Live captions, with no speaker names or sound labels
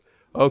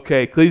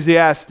Okay,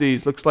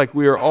 Ecclesiastes. Looks like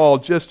we are all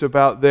just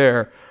about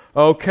there.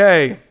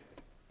 Okay.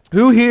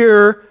 Who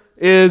here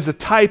is a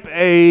type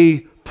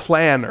A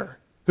planner?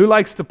 Who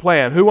likes to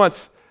plan?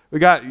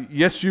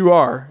 Yes, you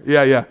are.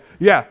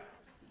 Yeah.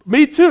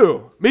 Me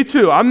too.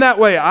 I'm that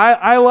way.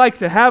 I like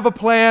to have a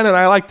plan and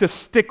I like to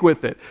stick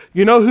with it.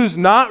 You know who's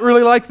not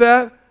really like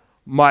that?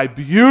 My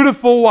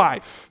beautiful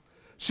wife.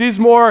 She's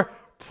more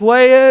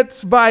play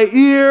it by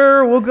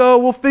ear.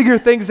 We'll figure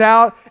things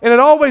out. And it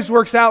always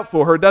works out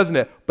for her, doesn't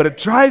it? But it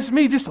drives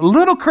me just a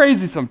little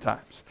crazy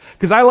sometimes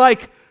because I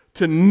like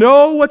to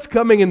know what's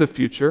coming in the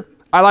future.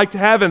 I like to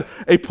have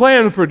a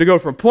plan to go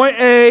from point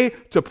A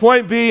to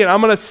point B, and I'm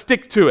going to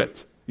stick to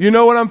it. You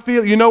know what I'm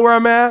feeling? You know where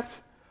I'm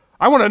at?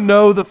 I want to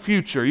know the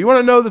future. You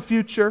want to know the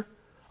future?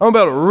 I want to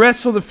be able to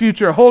wrestle the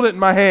future, hold it in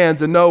my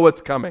hands, and know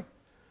what's coming.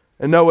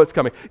 You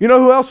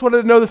know who else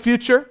wanted to know the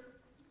future?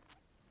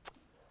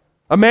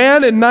 A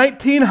man in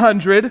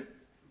 1900,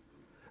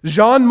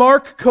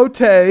 Jean-Marc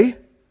Coté.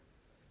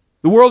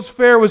 The World's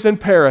Fair was in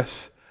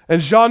Paris,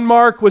 and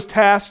Jean-Marc was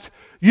tasked,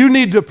 you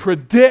need to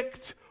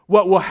predict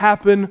what will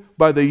happen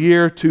by the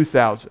year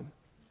 2000.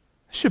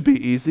 It should be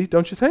easy,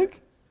 don't you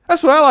think?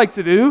 That's what I like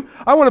to do.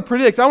 I want to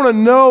predict. I want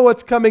to know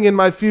what's coming in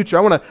my future.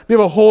 I want to be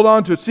able to hold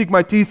on to it, sink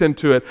my teeth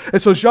into it.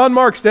 And so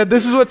Jean-Marc said,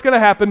 this is what's going to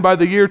happen by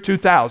the year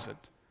 2000.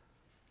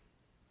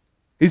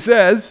 He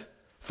says,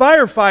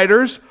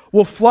 firefighters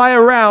will fly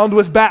around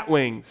with bat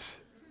wings.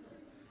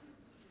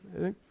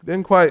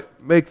 Didn't quite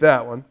make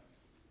that one.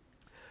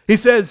 He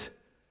says,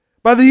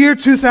 by the year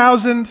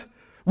 2000,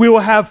 we will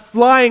have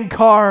flying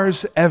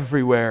cars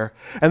everywhere,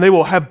 and they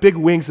will have big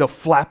wings. They'll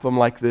flap them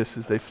like this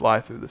as they fly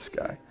through the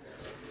sky.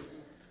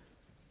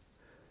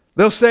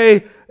 They'll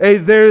say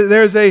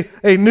there's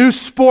a new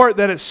sport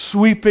that is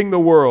sweeping the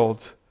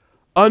world,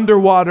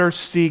 underwater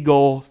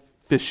seagull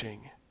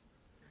fishing.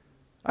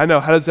 I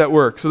know, how does that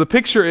work? So the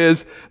picture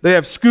is they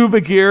have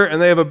scuba gear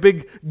and they have a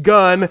big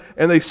gun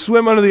and they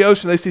swim under the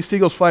ocean. They see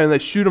seagulls flying and they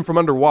shoot them from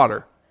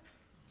underwater.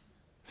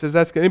 Says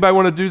that's good. Anybody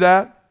want to do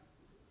that?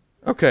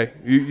 Okay,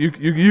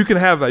 you can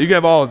have that. You can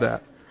have all of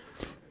that.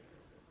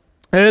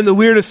 And then the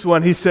weirdest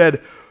one, he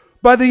said,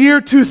 by the year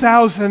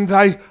 2000,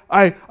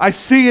 I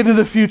see into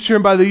the future,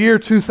 and by the year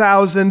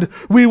 2000,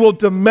 we will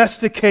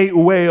domesticate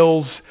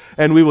whales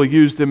and we will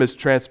use them as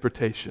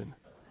transportation.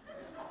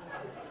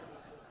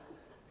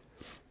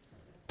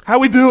 How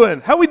we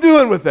doing? How we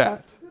doing with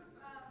that?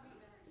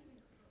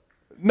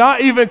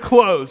 Not even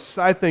close.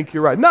 I think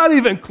you're right. Not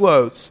even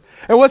close.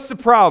 And what's the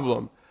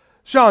problem?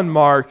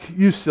 Jean-Marc,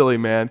 you silly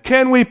man.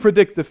 Can we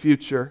predict the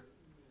future?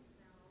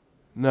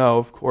 No,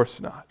 of course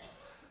not.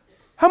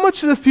 How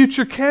much of the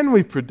future can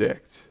we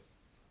predict?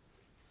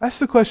 That's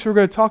the question we're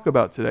going to talk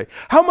about today.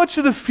 How much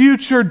of the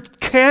future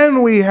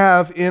can we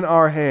have in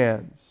our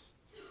hands?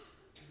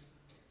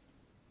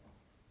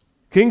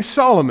 King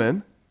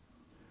Solomon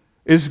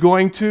is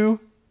going to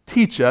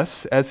teach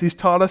us, as he's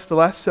taught us the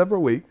last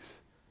several weeks,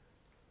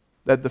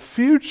 that the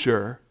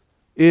future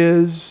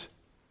is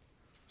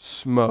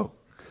smoke.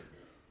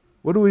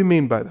 What do we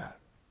mean by that?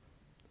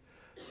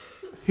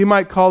 He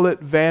might call it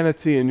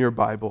vanity in your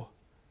Bible.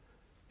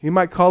 He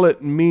might call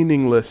it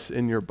meaningless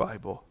in your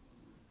Bible.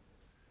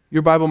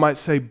 Your Bible might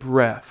say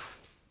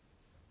breath.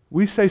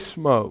 We say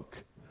smoke.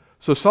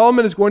 So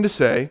Solomon is going to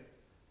say,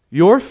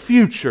 your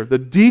future, the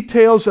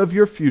details of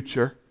your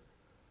future,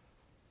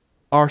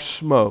 are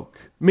smoke.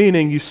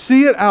 Meaning you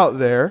see it out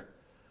there,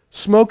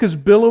 smoke is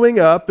billowing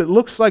up, it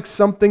looks like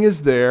something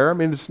is there. I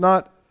mean, it's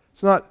not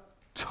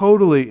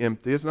totally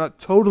empty, it's not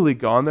totally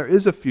gone, there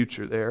is a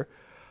future there.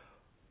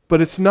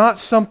 But it's not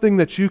something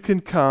that you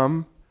can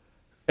come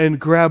and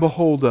grab a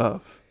hold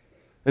of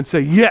and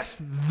say, yes,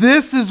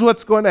 this is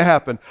what's going to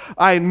happen.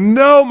 I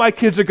know my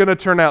kids are going to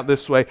turn out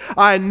this way.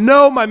 I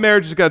know my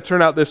marriage is going to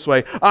turn out this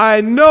way.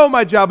 I know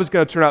my job is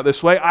going to turn out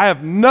this way. I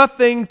have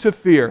nothing to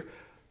fear.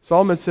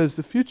 Solomon says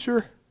the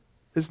future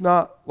is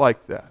not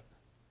like that.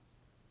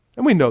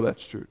 And we know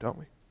that's true, don't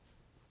we?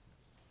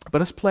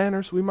 But as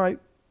planners, we might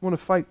want to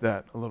fight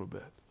that a little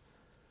bit.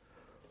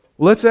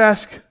 Well, let's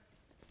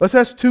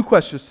ask two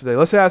questions today.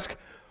 Let's ask,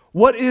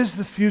 what is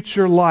the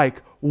future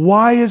like?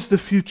 Why is the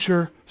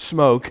future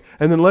smoke?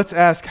 And then let's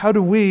ask, how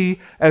do we,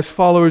 as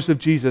followers of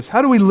Jesus,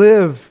 how do we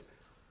live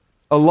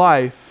a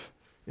life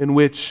in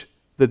which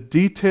the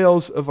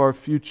details of our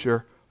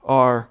future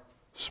are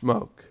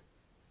smoke?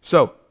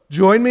 So,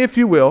 join me if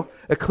you will,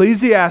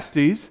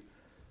 Ecclesiastes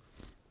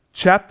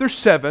chapter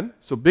 7,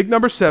 so big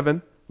number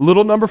 7,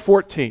 little number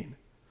 14.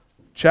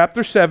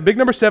 Chapter 7, big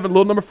number 7,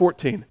 little number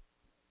 14.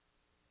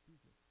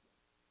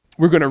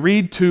 We're going to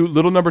read to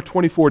little number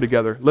 24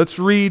 together. Let's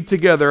read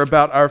together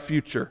about our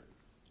future.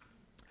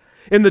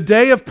 In the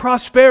day of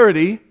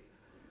prosperity,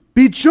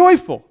 be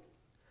joyful.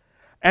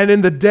 And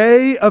in the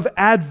day of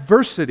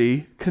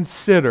adversity,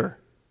 consider.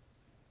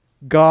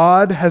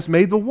 God has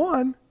made the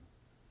one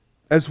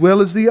as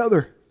well as the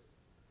other,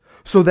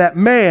 so that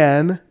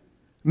man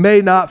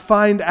may not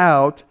find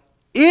out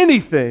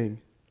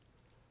anything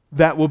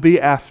that will be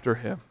after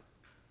him.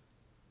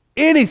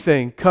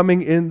 Anything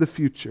coming in the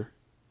future.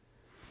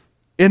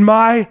 In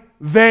my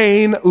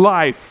vain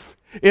life,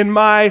 In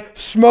my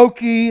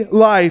smoky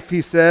life,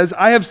 he says,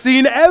 I have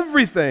seen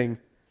everything.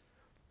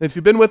 If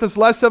you've been with us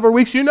the last several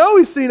weeks, you know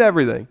he's seen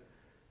everything.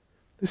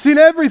 He's seen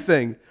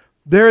everything.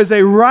 There is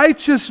a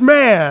righteous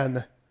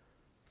man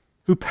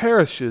who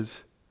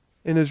perishes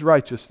in his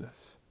righteousness.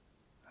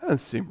 That doesn't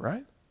seem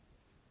right.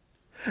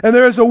 And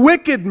there is a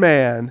wicked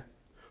man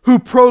who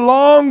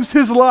prolongs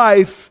his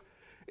life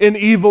in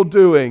evil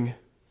doing.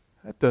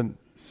 That doesn't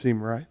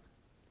seem right.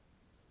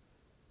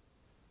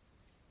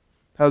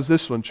 How's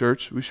this one,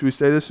 church? Should we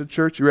say this in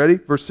church? You ready?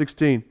 Verse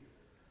 16.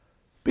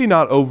 Be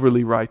not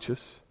overly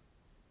righteous.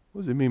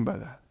 What does he mean by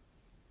that?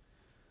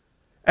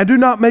 And do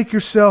not make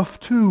yourself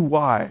too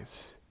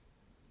wise.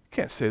 You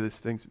can't say these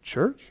things in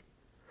church.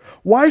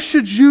 Why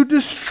should you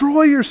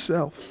destroy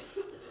yourself?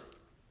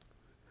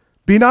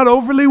 Be not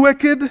overly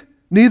wicked,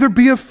 neither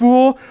be a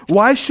fool.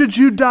 Why should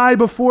you die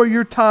before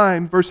your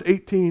time? Verse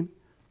 18.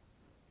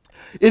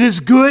 It is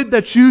good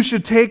that you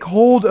should take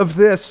hold of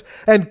this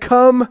and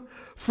come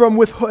from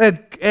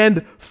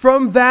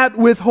that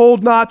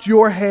withhold not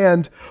your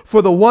hand,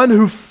 for the one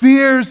who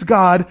fears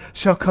God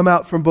shall come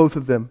out from both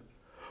of them.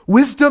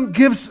 Wisdom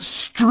gives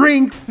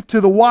strength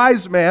to the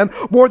wise man,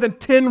 more than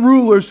 10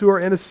 rulers who are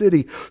in a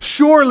city.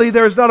 Surely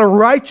there is not a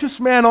righteous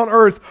man on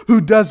earth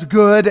who does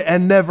good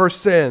and never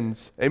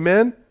sins.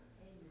 Amen?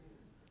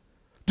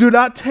 Do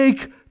not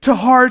take to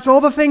heart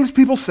all the things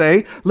people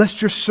say,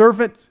 lest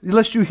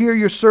you hear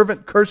your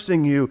servant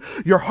cursing you.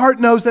 Your heart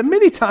knows that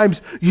many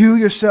times you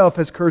yourself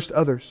has cursed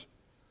others.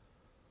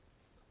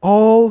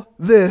 All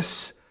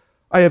this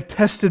I have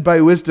tested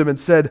by wisdom and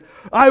said,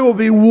 I will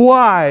be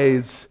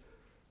wise.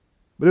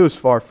 But it was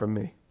far from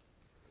me.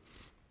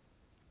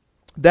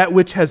 That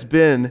which has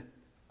been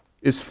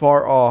is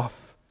far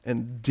off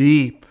and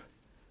deep,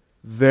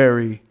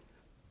 very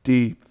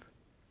deep.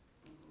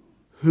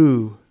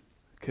 Who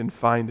can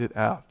find it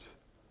out?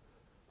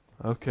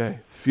 Okay,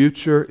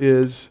 future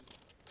is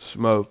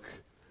smoke.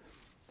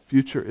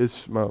 Future is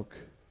smoke.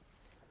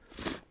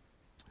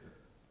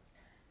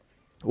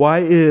 Why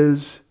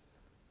is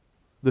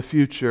the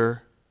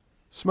future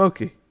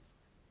smoky?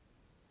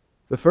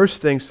 The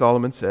first thing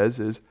Solomon says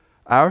is,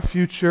 our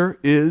future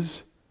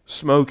is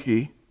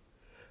smoky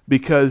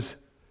because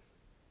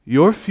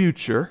your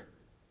future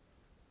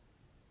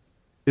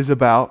is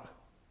about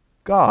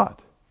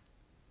God,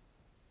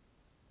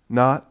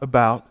 not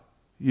about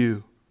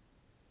you.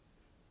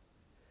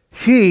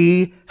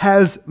 He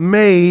has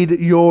made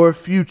your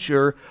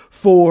future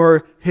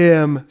for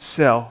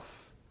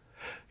Himself.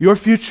 Your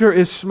future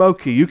is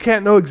smoky. You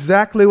can't know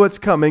exactly what's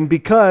coming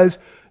because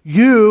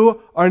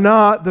you are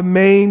not the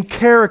main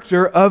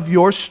character of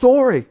your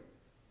story.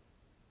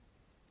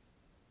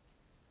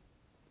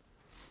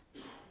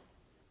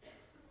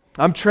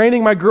 I'm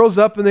training my girls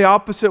up in the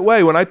opposite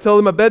way. When I tell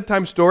them a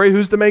bedtime story,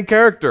 who's the main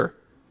character?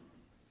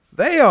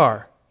 They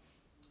are.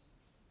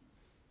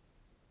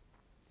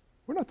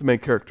 We're not the main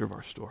character of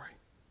our story.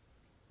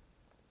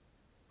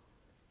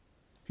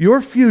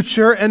 Your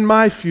future and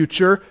my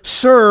future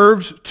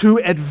serves to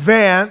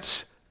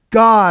advance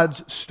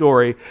God's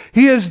story.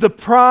 He is the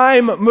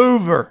prime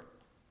mover.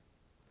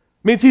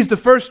 Means He's the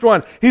first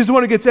one. He's the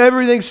one who gets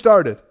everything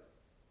started.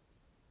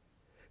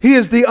 He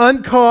is the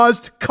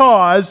uncaused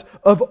cause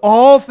of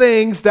all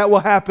things that will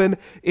happen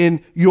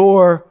in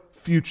your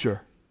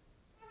future.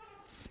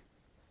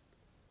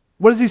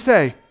 What does He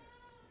say?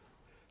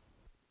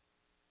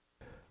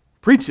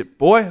 Preach it,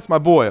 boy. That's my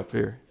boy up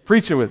here.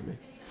 Preaching with me.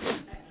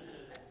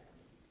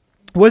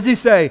 What does He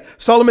say?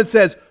 Solomon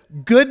says,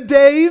 good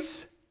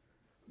days,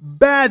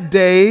 bad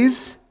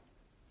days,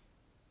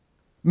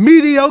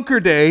 mediocre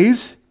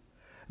days,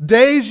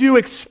 days you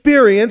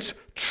experience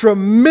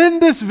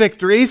tremendous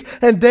victories,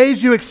 and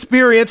days you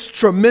experience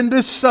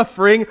tremendous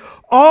suffering,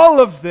 all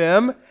of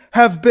them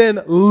have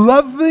been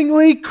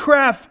lovingly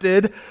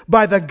crafted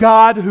by the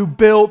God who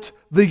built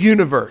the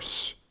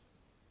universe.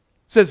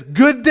 It says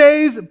good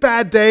days,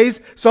 bad days.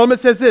 Solomon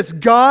says this,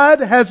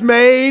 God has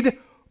made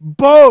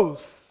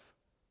both.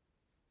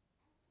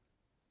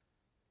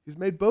 He's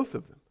made both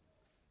of them.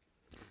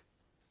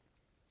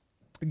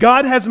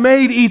 God has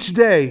made each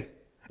day.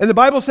 And the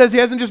Bible says He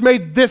hasn't just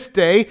made this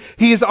day.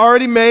 He has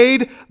already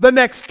made the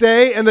next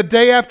day and the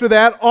day after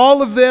that.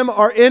 All of them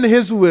are in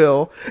His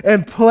will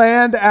and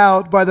planned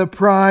out by the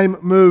prime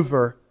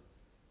mover.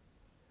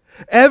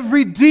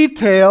 Every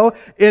detail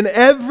in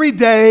every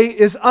day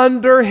is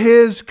under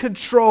His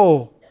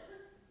control.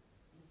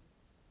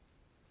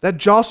 That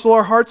jostle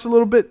our hearts a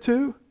little bit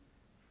too?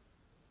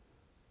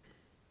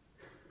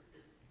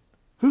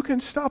 Who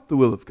can stop the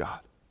will of God?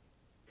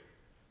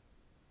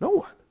 No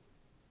one.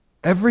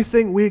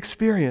 Everything we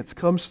experience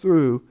comes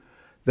through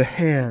the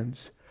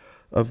hands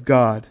of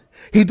God.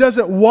 He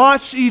doesn't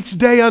watch each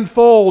day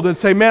unfold and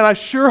say, man, I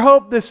sure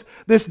hope this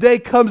day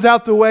comes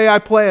out the way I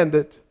planned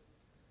it.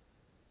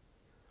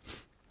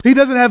 He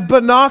doesn't have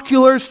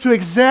binoculars to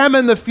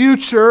examine the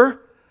future.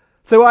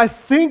 Say, well, I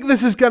think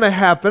this is going to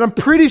happen. I'm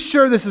pretty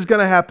sure this is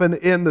going to happen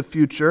in the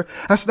future.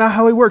 That's not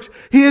how He works.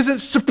 He isn't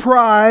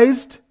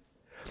surprised.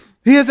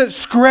 He isn't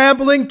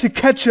scrambling to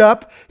catch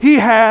up. He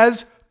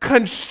has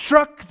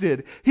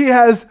constructed. He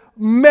has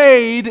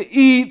made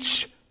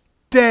each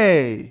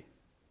day.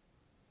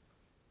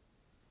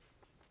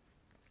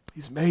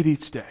 He's made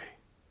each day.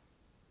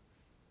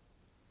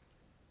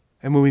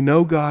 And when we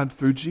know God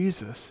through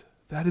Jesus,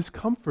 that is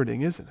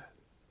comforting, isn't it?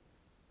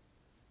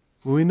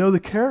 When we know the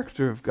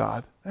character of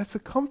God, that's a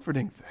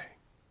comforting thing.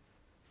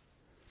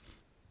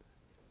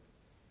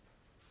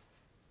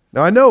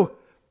 Now I know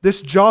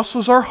this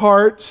jostles our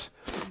hearts.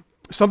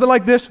 Something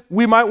like this,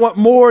 we might want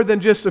more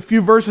than just a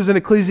few verses in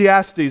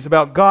Ecclesiastes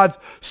about God's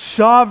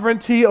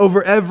sovereignty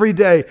over every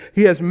day.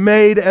 He has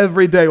made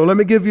every day. Well, let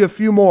me give you a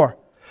few more.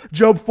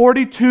 Job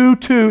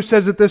 42:2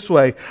 says it this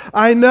way,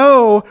 I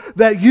know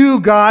that you,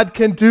 God,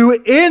 can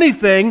do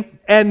anything,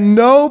 and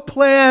no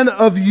plan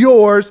of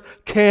yours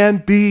can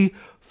be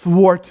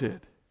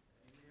thwarted.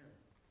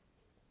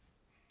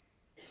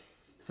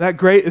 That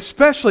great,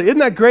 especially, isn't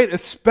that great,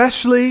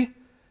 especially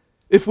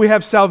if we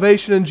have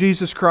salvation in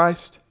Jesus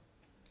Christ?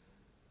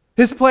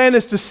 His plan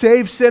is to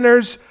save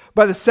sinners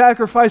by the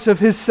sacrifice of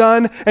His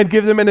Son and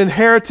give them an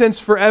inheritance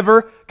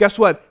forever. Guess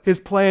what? His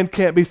plan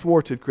can't be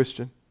thwarted,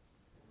 Christian.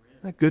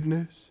 Isn't that good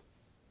news?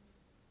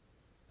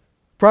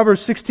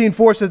 Proverbs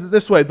 16:4 says it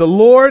this way, the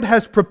Lord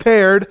has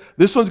prepared,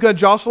 this one's going to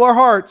jostle our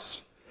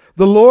hearts,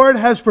 the Lord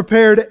has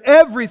prepared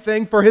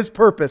everything for His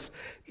purpose,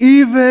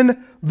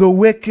 even the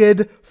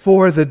wicked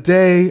for the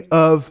day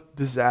of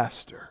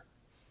disaster.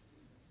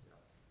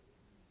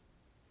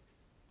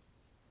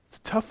 It's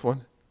a tough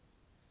one.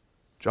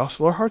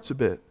 Jostle our hearts a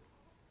bit.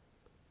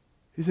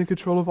 He's in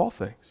control of all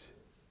things.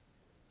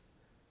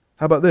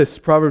 How about this?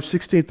 Proverbs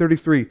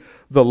 16:33.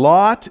 The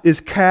lot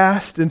is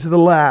cast into the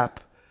lap,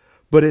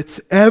 but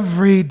its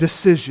every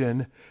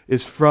decision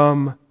is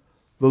from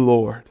the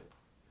Lord.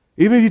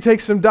 Even if you take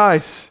some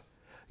dice,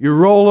 you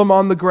roll them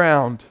on the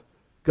ground,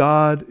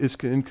 God is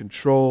in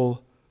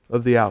control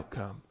of the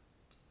outcome.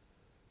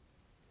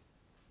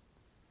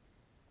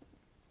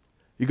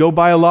 You go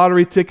buy a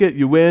lottery ticket,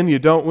 you win, you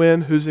don't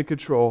win, who's in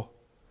control?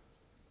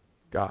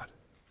 God.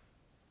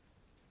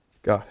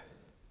 God.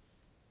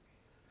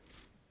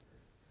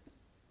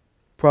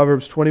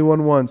 Proverbs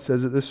 21:1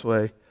 says it this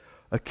way,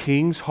 a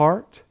king's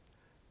heart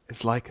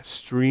is like a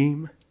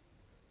stream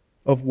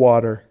of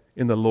water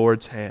in the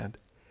Lord's hand.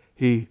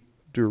 He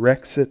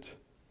directs it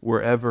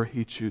wherever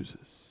He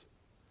chooses.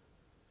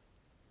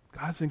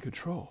 God's in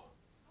control.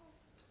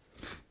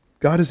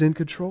 God is in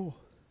control.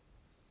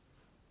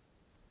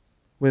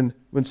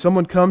 When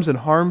someone comes and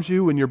harms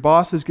you, when your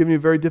boss is giving you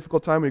a very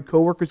difficult time, when your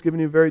coworker is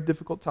giving you a very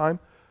difficult time,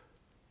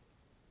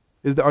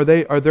 are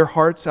their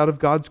hearts out of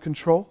God's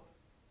control?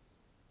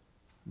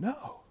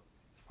 No.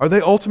 Are they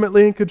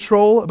ultimately in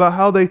control about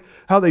how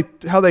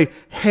they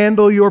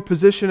handle your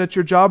position at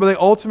your job? Are they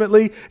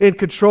ultimately in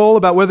control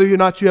about whether or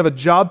not you have a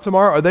job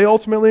tomorrow? Are they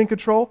ultimately in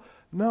control?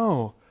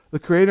 No. The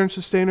creator and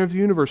sustainer of the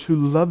universe who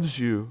loves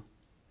you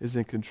is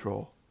in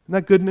control. Isn't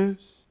that good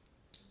news?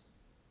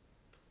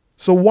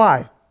 So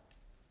why?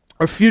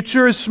 Our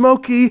future is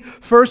smoky,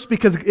 first,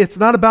 because it's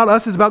not about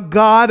us, it's about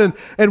God,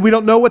 and we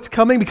don't know what's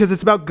coming because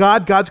it's about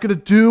God. God's going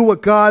to do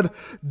what God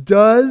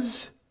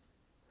does.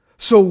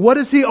 So what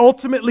is He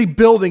ultimately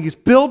building? He's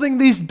building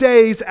these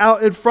days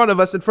out in front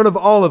of us, in front of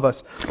all of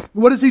us.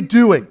 What is He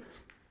doing?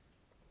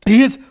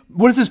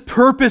 What is His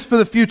purpose for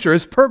the future?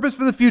 His purpose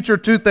for the future,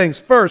 two things.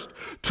 First,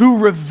 to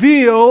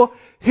reveal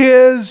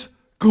His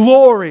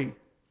glory.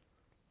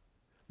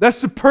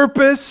 That's the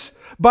purpose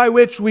by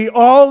which we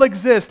all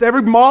exist.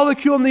 Every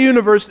molecule in the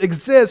universe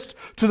exists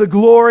to the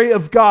glory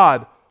of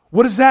God.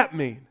 What does that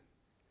mean?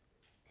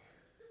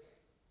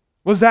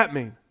 What does that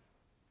mean?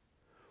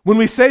 When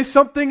we say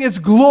something is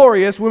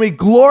glorious, when we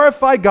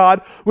glorify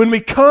God, when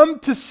we come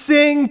to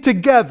sing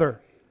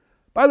together.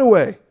 By the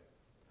way,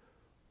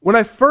 when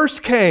I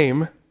first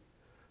came,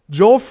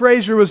 Joel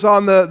Frazier was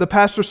on the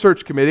pastor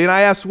search committee, and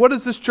I asked, what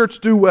does this church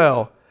do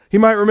well? He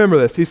might remember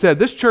this. He said,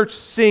 this church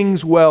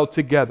sings well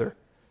together.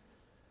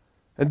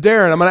 And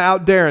Darren, I'm going to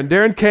out Darren.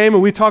 Darren came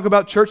and we talk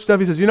about church stuff.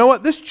 He says, you know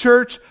what? This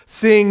church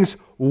sings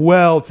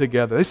well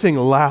together. They sing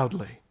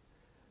loudly.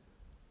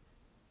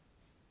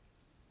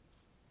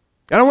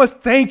 And I want to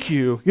thank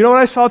you. You know what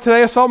I saw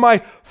today? I saw my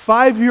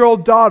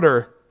 5-year-old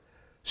daughter.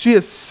 She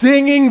is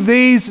singing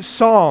these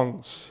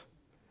songs.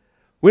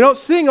 We don't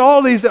sing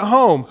all these at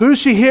home. Who's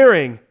she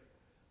hearing?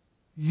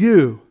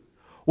 You.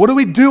 What are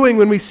we doing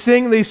when we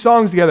sing these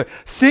songs together?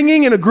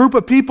 Singing in a group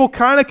of people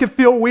kind of can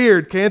feel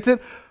weird, can't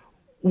it?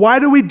 Why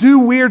do we do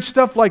weird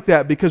stuff like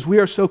that? Because we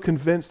are so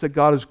convinced that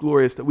God is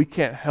glorious that we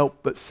can't help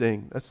but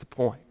sing. That's the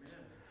point.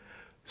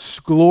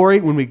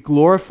 Glory, when we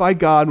glorify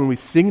God, when we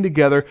sing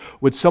together,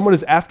 when someone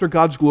is after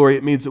God's glory,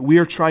 it means that we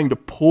are trying to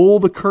pull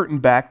the curtain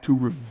back to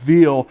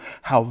reveal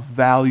how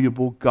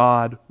valuable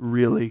God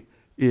really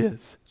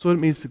is. That's what it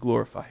means to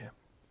glorify Him.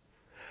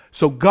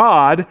 So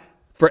God,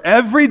 for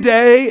every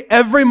day,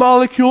 every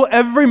molecule,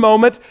 every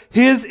moment,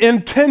 His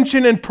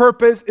intention and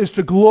purpose is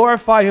to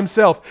glorify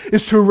Himself,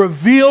 is to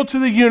reveal to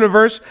the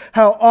universe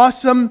how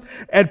awesome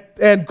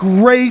and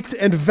great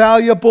and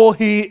valuable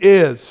He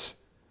is.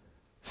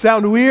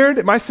 Sound weird?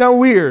 It might sound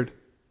weird.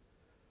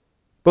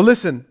 But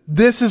listen,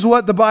 this is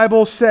what the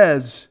Bible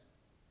says.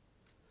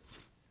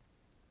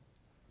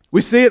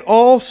 We see it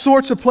all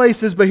sorts of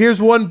places, but here's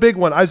one big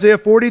one. Isaiah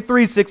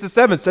 43, 6 and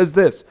 7 says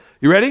this.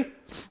 You ready?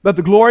 About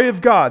the glory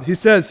of God. He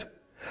says,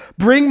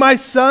 bring my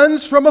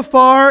sons from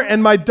afar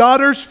and my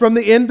daughters from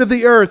the end of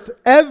the earth,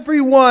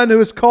 everyone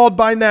who is called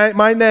by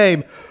my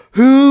name,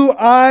 who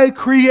I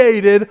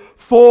created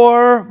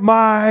for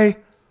my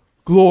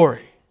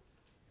glory.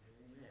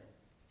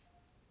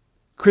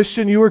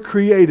 Christian, you were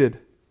created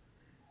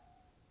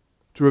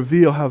to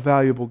reveal how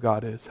valuable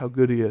God is, how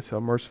good He is, how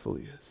merciful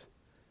He is.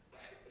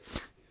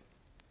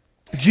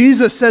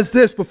 Jesus says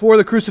this before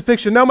the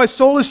crucifixion, now my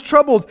soul is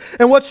troubled,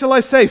 and what shall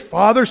I say?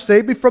 Father,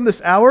 save me from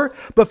this hour,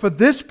 but for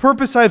this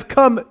purpose I have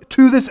come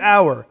to this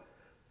hour.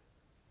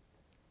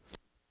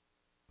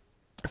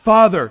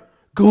 Father,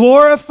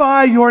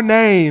 glorify your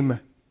name.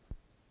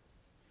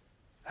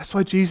 That's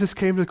why Jesus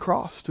came to the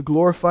cross, to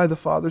glorify the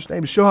Father's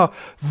name, to show how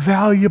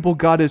valuable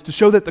God is, to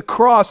show that the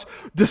cross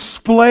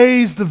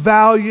displays the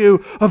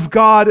value of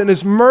God and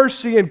His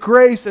mercy and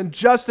grace and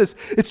justice.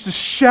 It's to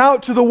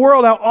shout to the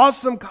world how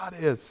awesome God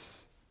is.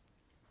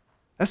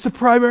 That's the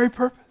primary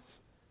purpose.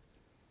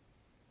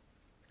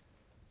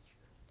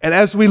 And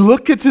as we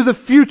look into the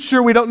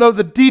future, we don't know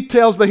the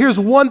details, but here's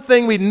one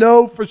thing we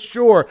know for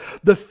sure.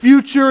 The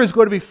future is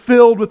going to be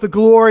filled with the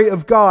glory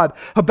of God.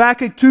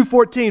 Habakkuk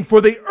 2:14, for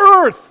the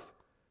earth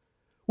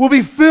will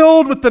be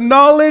filled with the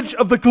knowledge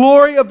of the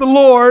glory of the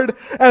Lord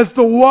as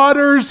the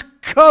waters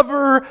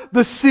cover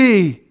the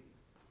sea.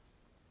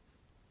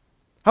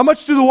 How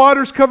much do the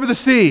waters cover the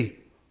sea?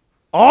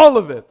 All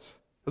of it.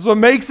 That's what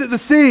makes it the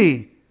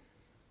sea.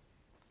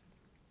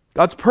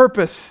 God's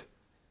purpose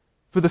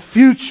for the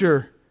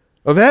future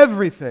of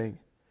everything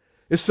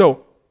is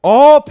so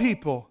all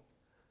people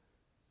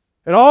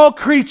and all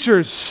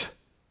creatures,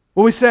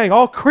 what are we saying?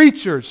 All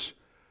creatures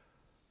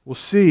will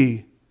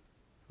see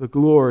the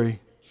glory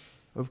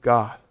of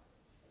God.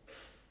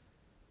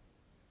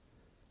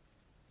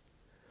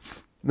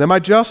 That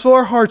might jostle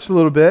our hearts a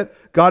little bit.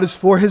 God is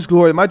for His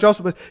glory. It might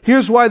jostle, but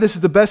here's why this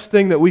is the best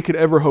thing that we could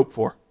ever hope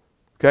for.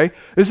 Okay?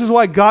 This is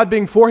why God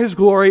being for His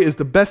glory is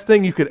the best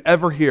thing you could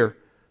ever hear.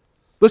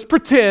 Let's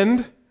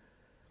pretend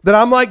that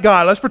I'm like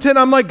God. Let's pretend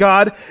I'm like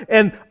God,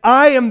 and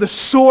I am the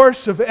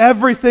source of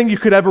everything you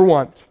could ever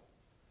want.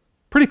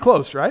 Pretty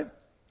close, right?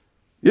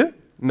 Yeah?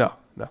 No.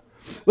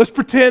 Let's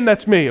pretend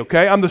that's me,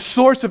 okay? I'm the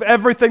source of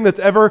everything that's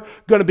ever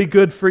going to be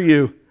good for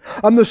you.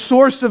 I'm the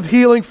source of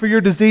healing for your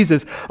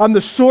diseases. I'm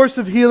the source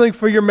of healing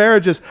for your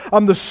marriages.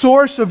 I'm the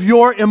source of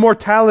your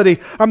immortality.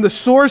 I'm the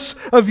source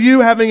of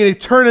you having an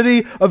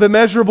eternity of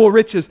immeasurable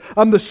riches.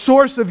 I'm the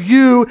source of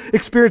you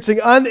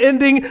experiencing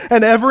unending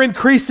and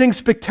ever-increasing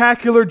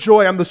spectacular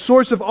joy. I'm the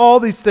source of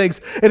all these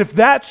things. And if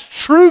that's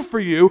true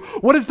for you,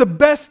 what is the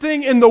best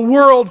thing in the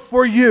world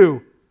for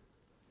you?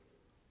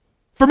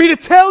 For me to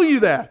tell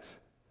you that.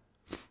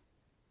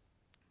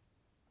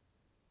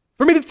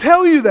 For me to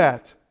tell you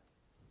that.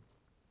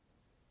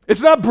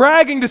 It's not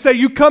bragging to say,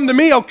 you come to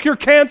me, I'll cure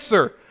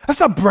cancer. That's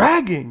not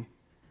bragging.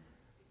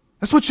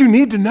 That's what you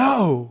need to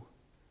know.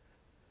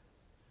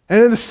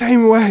 And in the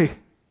same way,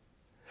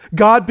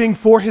 God being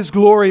for His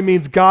glory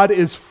means God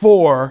is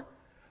for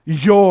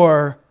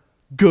your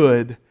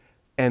good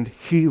and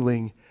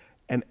healing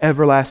and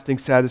everlasting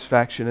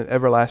satisfaction and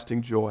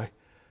everlasting joy,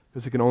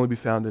 because it can only be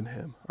found in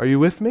Him. Are you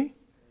with me?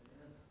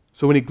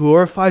 So when He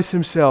glorifies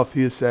Himself,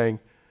 He is saying,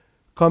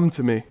 come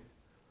to me,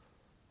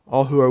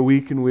 all who are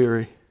weak and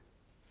weary.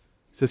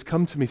 He says,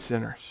 come to me,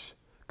 sinners.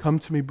 Come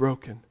to me,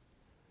 broken.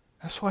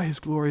 That's why His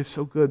glory is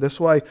so good. That's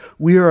why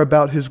we are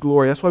about His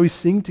glory. That's why we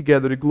sing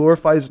together to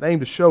glorify His name,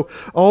 to show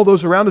all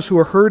those around us who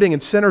are hurting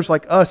and sinners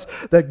like us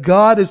that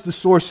God is the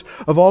source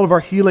of all of our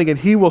healing, and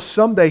He will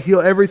someday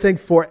heal everything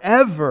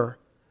forever.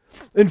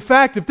 In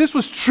fact, if this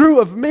was true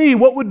of me,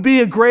 what would be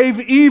a grave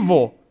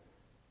evil?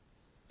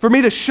 For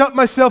me to shut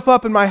myself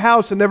up in my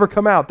house and never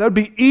come out. That would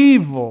be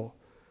evil.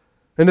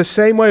 In the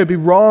same way, it would be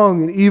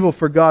wrong and evil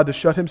for God to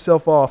shut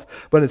Himself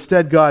off, but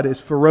instead God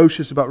is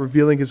ferocious about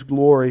revealing His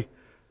glory.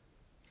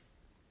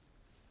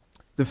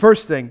 That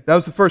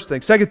was the first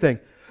thing. Second thing,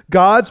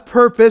 God's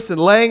purpose in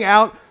laying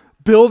out,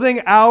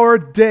 building our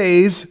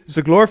days is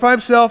to glorify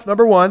Himself,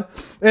 number one,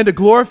 and to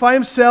glorify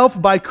Himself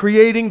by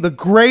creating the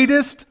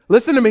greatest,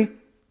 listen to me,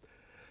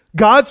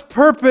 God's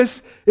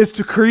purpose is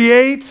to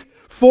create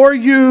for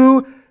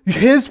you,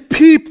 His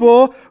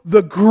people,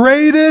 the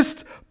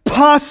greatest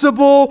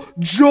possible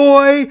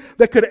joy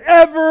that could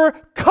ever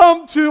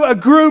come to a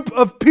group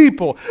of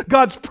people.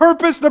 God's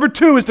purpose, number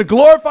two, is to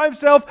glorify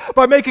Himself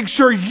by making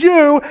sure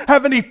you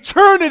have an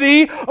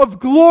eternity of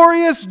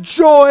glorious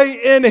joy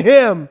in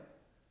Him.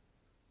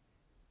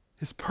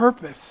 His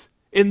purpose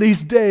in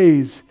these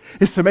days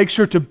is to make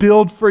sure to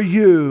build for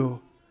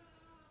you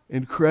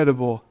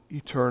incredible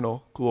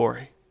eternal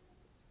glory.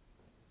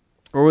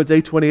 Romans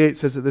 8:28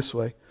 says it this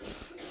way.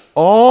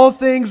 All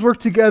things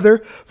work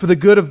together for the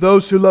good of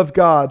those who love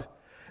God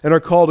and are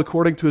called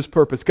according to his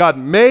purpose. God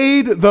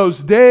made those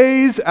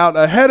days out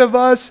ahead of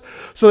us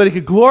so that he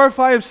could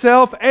glorify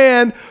himself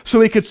and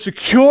so he could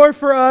secure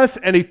for us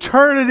an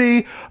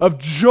eternity of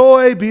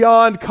joy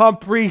beyond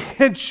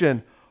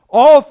comprehension.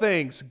 All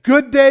things,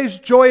 good days,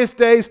 joyous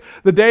days,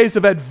 the days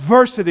of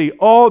adversity,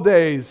 all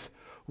days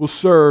will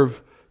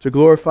serve to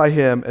glorify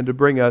him and to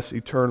bring us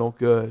eternal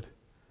good.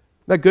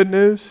 Isn't that good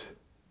news?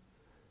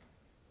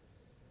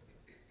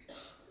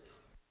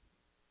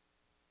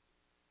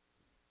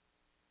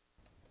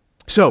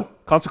 So,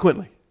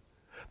 consequently,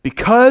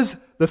 because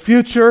the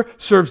future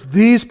serves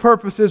these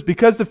purposes,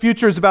 because the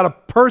future is about a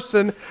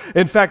person,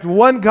 in fact,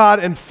 one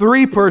God and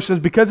three persons,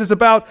 because it's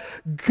about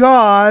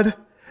God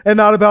and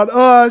not about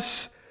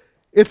us,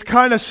 it's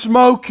kind of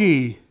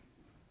smoky.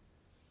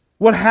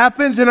 What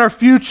happens in our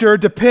future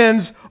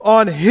depends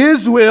on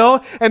his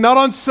will and not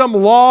on some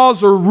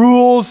laws or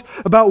rules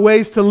about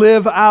ways to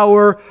live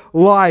our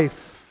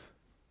life.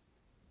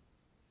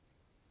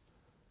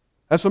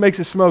 That's what makes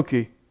it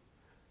smoky.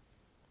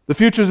 The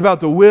future is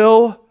about the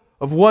will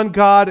of one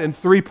God and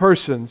three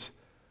persons,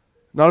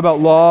 not about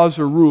laws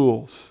or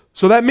rules.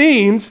 So that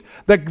means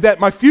that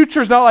my future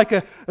is not like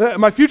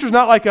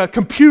a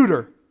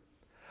computer.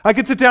 I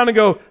can sit down and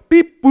go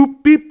beep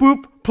boop beep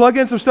boop, plug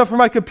in some stuff from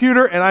my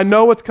computer, and I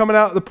know what's coming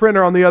out of the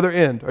printer on the other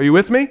end. Are you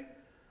with me?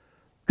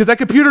 Because that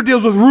computer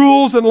deals with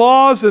rules and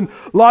laws and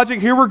logic.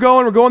 Here we're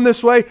going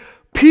this way.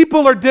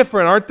 People are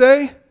different, aren't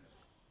they?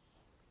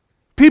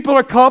 People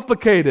are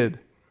complicated.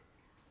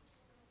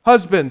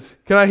 Husbands,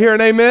 can I hear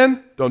an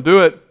amen? Don't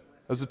do it.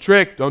 That's a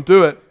trick. Don't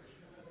do it.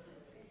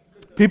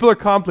 People are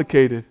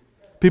complicated.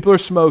 People are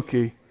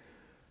smoky.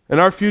 And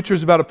our future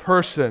is about a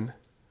person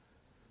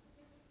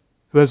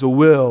who has a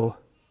will,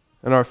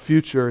 and our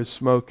future is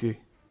smoky.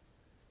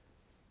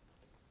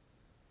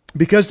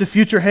 Because the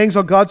future hangs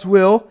on God's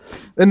will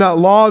and not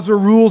laws or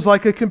rules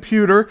like a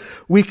computer,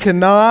 we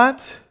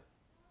cannot,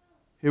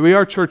 here we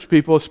are church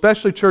people,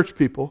 especially church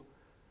people,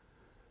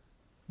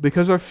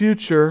 because our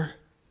future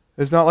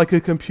is not like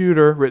a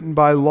computer written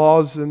by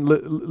laws and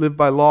lived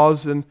by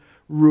laws and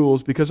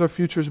rules, because our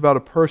future is about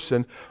a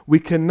person, we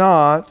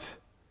cannot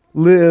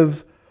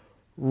live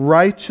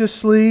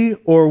righteously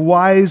or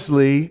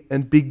wisely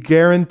and be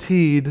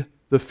guaranteed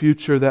the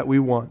future that we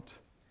want.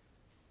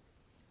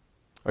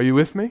 Are you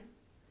with me?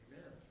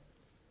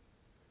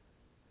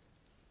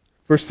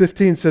 Verse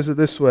 15 says it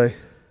this way.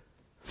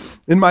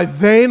 In my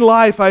vain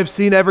life I have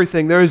seen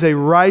everything. There is a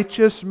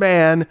righteous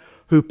man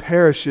who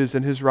perishes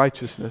in his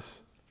righteousness.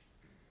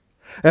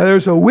 And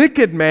there's a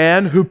wicked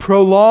man who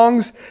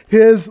prolongs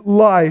his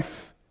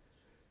life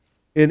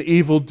in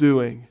evil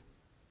doing.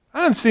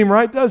 That doesn't seem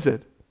right, does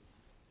it?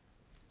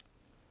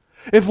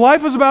 If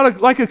life was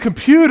like a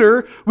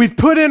computer, we'd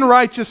put in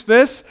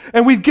righteousness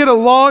and we'd get a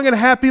long and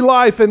happy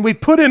life, and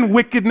we'd put in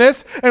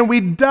wickedness and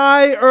we'd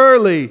die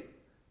early.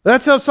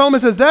 That's how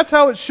Solomon says, that's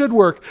how it should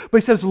work.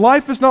 But he says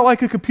life is not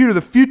like a computer. The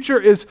future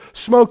is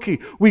smoky.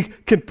 We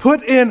can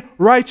put in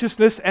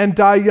righteousness and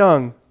die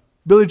young.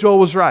 Billy Joel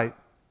was right.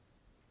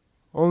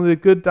 Only the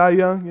good die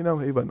young. You know,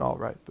 he wasn't all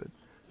right, but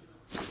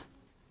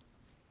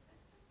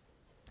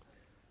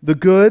the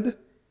good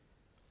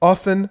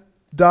often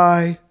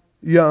die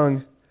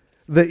young.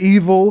 The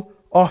evil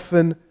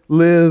often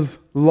live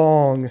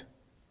long.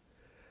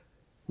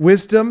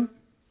 Wisdom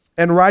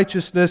and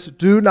righteousness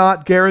do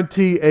not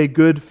guarantee a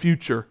good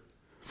future.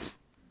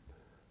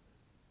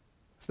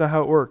 That's not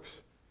how it works.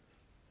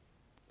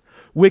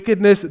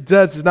 Wickedness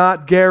does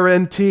not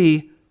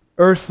guarantee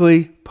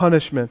earthly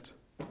punishment.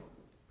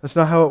 That's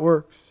not how it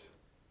works.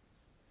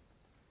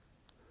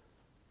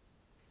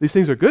 These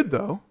things are good,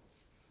 though.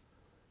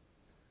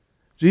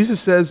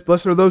 Jesus says,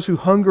 blessed are those who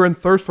hunger and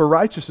thirst for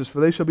righteousness, for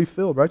they shall be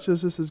filled.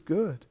 Righteousness is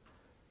good.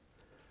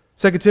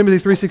 2 Timothy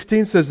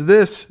 3:16 says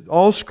this,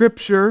 all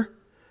Scripture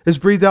is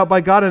breathed out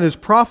by God and is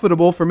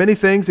profitable for many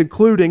things,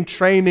 including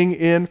training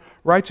in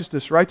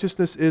righteousness.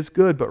 Righteousness is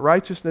good, but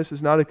righteousness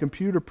is not a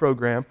computer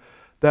program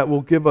that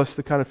will give us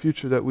the kind of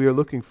future that we are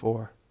looking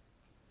for.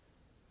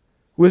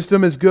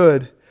 Wisdom is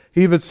good.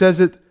 He even says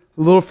it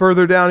a little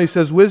further down. He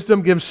says,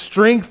 wisdom gives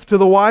strength to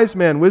the wise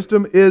man.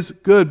 Wisdom is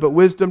good, but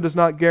wisdom does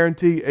not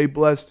guarantee a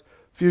blessed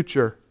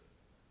future.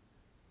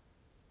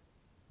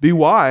 Be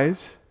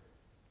wise,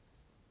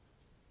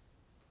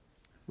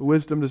 but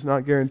wisdom does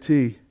not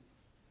guarantee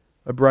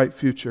a bright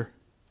future.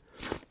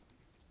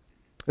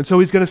 And so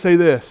he's going to say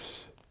this.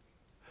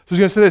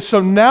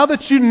 So now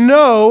that you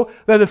know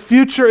that the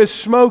future is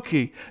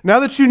smoky,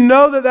 now that you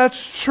know that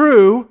that's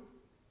true,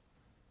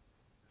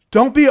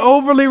 don't be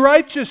overly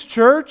righteous,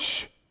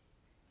 church.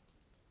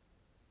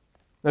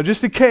 Now,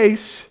 just in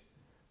case,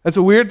 that's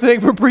a weird thing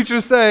for a preacher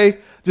to say,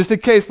 just in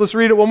case, let's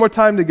read it one more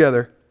time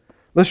together.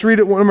 Let's read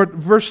it one more.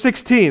 Verse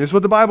 16 is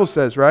what the Bible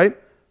says, right?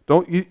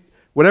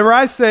 Whatever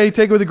I say,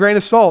 take it with a grain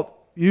of salt.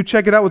 You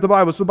check it out with the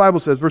Bible. That's what the Bible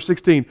says. Verse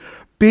 16.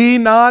 Be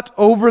not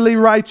overly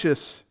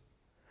righteous,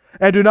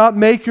 and do not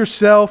make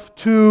yourself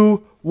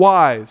too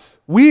wise.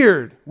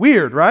 Weird,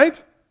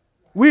 right?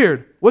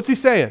 Weird. What's he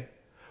saying?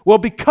 Well,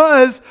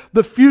 because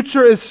the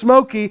future is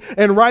smoky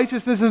and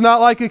righteousness is not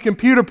like a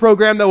computer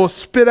program that will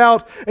spit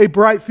out a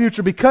bright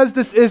future, because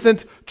this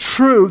isn't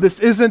true,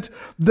 this isn't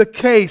the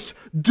case,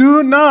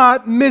 do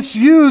not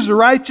misuse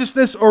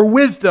righteousness or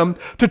wisdom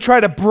to try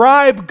to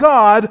bribe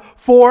God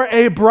for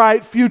a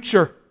bright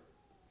future.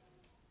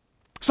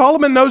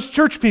 Solomon knows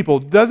church people,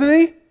 doesn't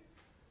he?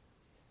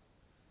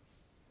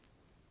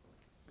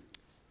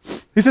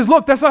 He says,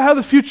 look, that's not how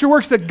the future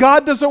works, that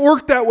God doesn't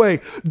work that way.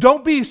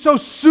 Don't be so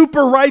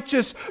super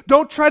righteous.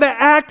 Don't try to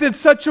act in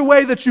such a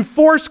way that you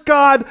force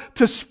God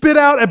to spit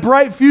out a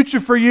bright future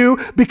for you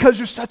because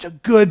you're such a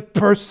good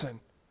person.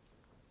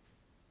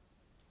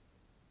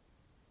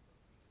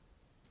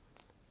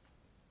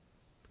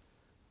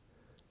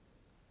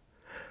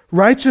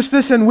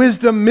 Righteousness and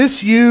wisdom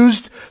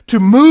misused to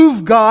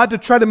move God, to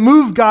try to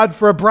move God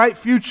for a bright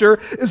future,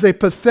 is a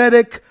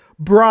pathetic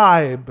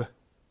bribe.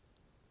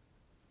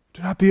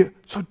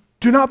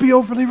 Do not be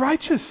overly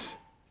righteous.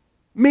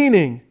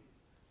 Meaning,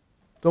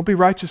 don't be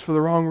righteous for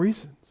the wrong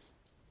reasons.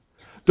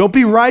 Don't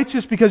be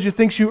righteous because you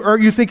think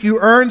you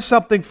earn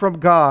something from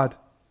God.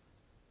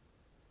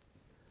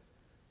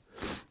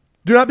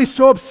 Do not be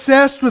so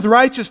obsessed with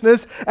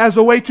righteousness as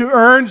a way to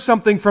earn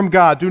something from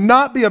God. Do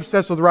not be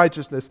obsessed with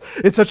righteousness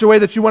in such a way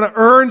that you want to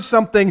earn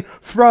something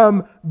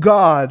from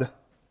God.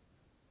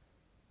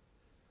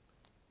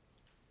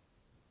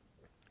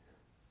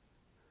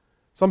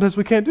 Sometimes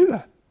we can't do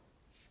that.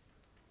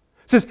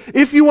 It says,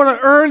 if you want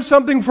to earn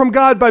something from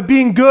God by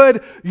being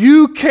good,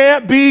 you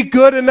can't be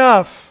good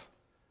enough.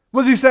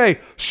 What does he say?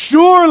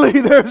 Surely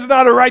there's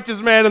not a righteous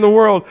man in the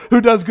world who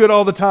does good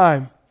all the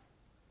time.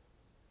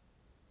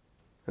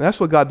 And that's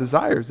what God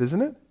desires,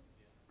 isn't it?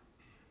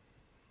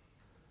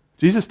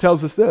 Jesus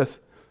tells us this.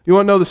 You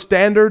want to know the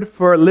standard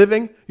for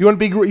living? You want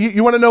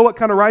to know what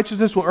kind of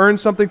righteousness will earn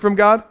something from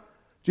God?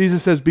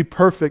 Jesus says, be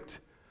perfect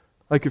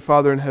like your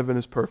Father in heaven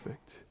is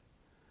perfect.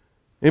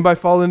 Anybody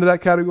fall into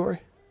that category?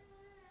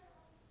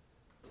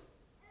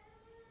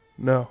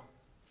 No.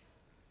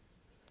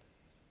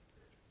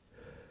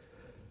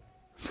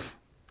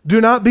 Do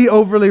not be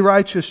overly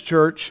righteous,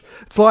 church.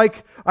 It's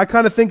like, I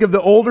kind of think of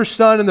the older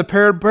son in the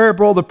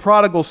parable of the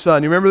prodigal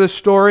son. You remember this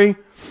story?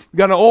 You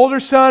got an older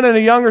son and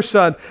a younger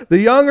son. The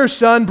younger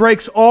son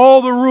breaks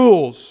all the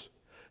rules.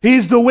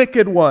 He's the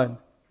wicked one.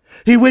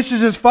 He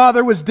wishes his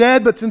father was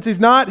dead, but since he's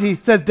not, he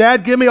says,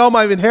 Dad, give me all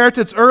my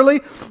inheritance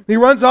early. He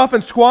runs off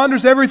and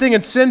squanders everything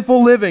in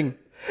sinful living.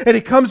 And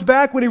he comes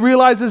back when he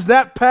realizes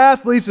that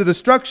path leads to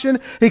destruction.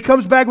 He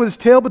comes back with his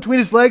tail between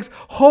his legs,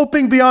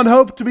 hoping beyond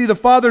hope to be the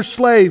father's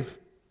slave.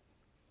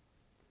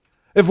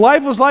 If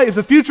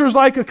the future was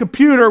like a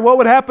computer, what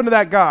would happen to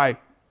that guy?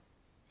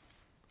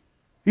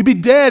 He'd be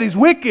dead. He's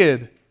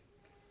wicked.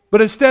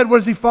 But instead, what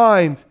does he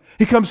find?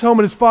 He comes home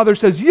and his father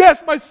says, yes,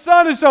 my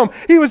son is home.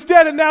 He was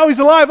dead and now he's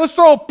alive. Let's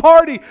throw a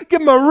party.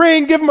 Give him a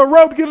ring, give him a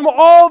robe, give him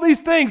all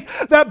these things.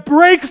 That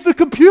breaks the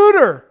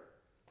computer.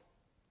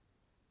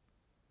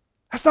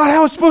 That's not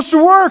how it's supposed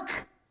to work.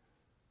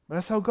 But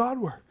that's how God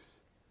works.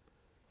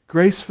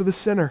 Grace for the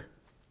sinner.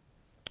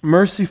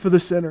 Mercy for the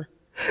sinner.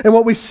 And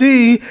what we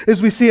see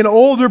is we see an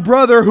older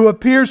brother who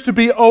appears to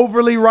be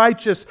overly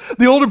righteous.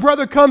 The older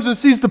brother comes and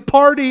sees the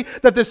party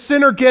that the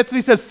sinner gets and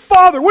he says,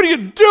 Father, what are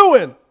you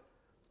doing?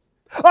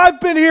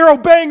 I've been here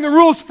obeying the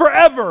rules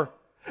forever.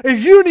 And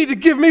you need to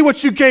give me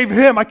what you gave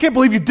him. I can't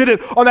believe you did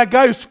it on that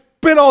guy who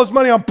spent all his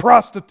money on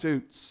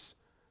prostitutes.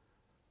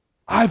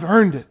 I've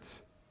earned it.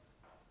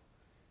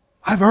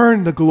 I've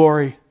earned the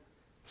glory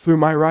through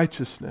my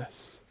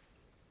righteousness.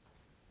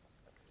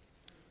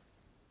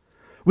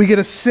 We get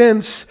a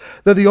sense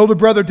that the older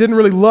brother didn't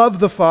really love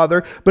the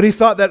father, but he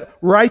thought that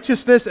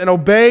righteousness and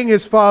obeying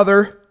his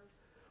father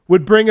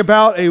would bring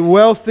about a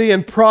wealthy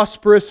and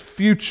prosperous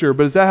future.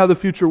 But is that how the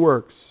future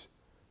works?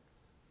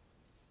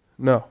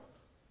 No.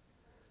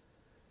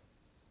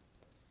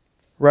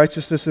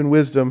 Righteousness and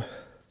wisdom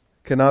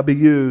cannot be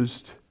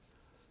used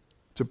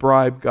to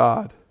bribe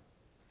God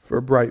for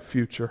a bright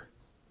future.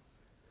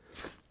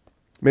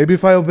 Maybe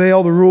if I obey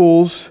all the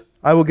rules,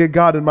 I will get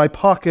God in my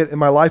pocket and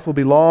my life will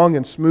be long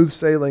and smooth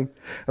sailing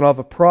and I'll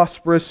have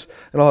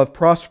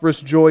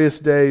prosperous, joyous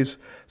days.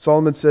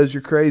 Solomon says,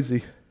 you're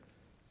crazy.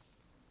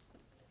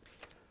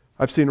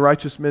 I've seen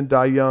righteous men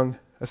die young.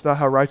 That's not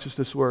how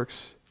righteousness works.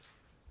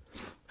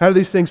 How do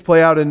these things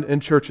play out in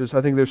churches?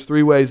 I think there's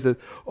three ways that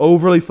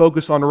overly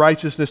focus on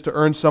righteousness to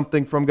earn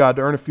something from God,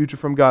 to earn a future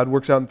from God,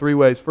 works out in three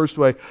ways. First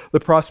way, the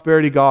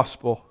prosperity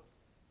gospel.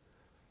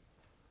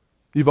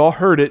 You've all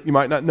heard it. You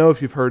might not know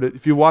if you've heard it.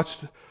 If you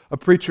watched a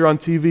preacher on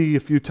TV a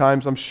few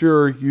times, I'm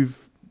sure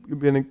you've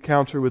been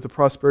encountered with the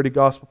prosperity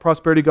gospel.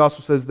 Prosperity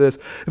gospel says this: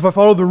 if I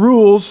follow the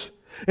rules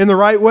in the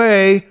right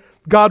way,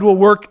 God will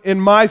work in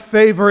my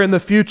favor in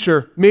the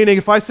future. Meaning,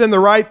 if I send the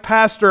right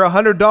pastor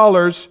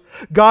 $100,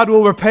 God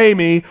will repay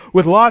me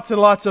with lots and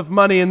lots of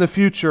money in the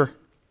future.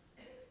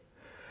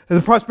 And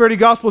the prosperity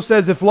gospel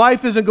says if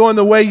life isn't going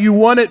the way you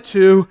want it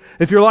to,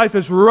 if your life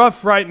is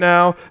rough right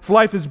now, if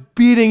life is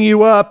beating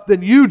you up,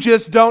 then you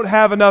just don't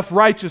have enough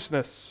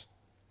righteousness.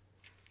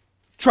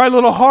 Try a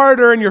little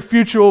harder and your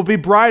future will be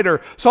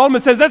brighter.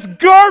 Solomon says that's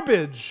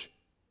garbage.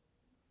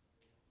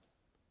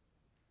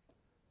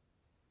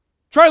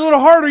 Try a little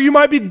harder, you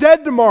might be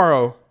dead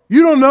tomorrow.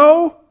 You don't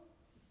know.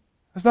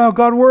 That's not how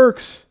God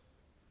works.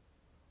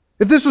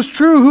 If this was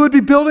true, who would be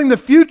building the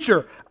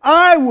future?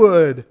 I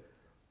would.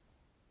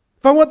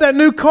 If I want that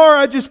new car,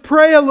 I'd just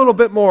pray a little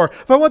bit more.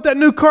 If I want that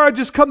new car, I'd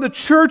just come to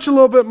church a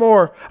little bit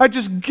more. I'd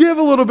just give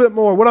a little bit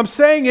more. What I'm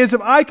saying is,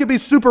 if I could be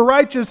super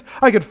righteous,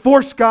 I could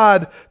force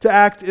God to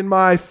act in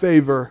my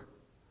favor.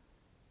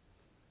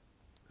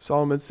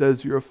 Solomon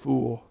says, you're a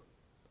fool.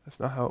 That's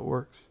not how it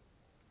works.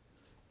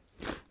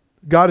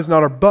 God is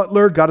not our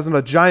butler. God is not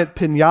a giant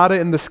piñata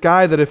in the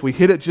sky that if we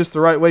hit it just the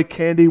right way,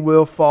 candy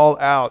will fall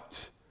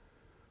out.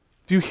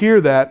 If you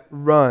hear that,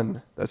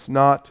 run. That's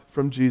not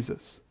from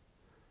Jesus.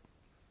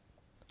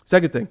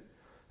 Second thing,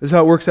 this is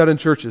how it works out in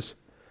churches.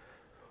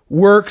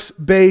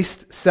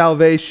 Works-based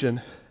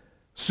salvation.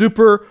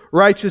 Super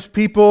righteous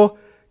people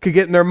could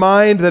get in their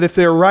mind that if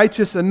they're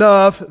righteous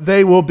enough,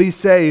 they will be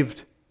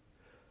saved.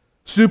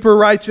 Super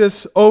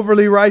righteous,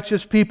 overly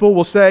righteous people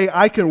will say,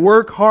 I can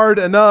work hard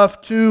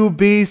enough to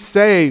be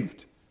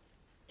saved.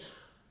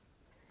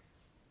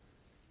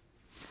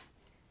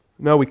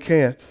 No, we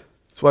can't.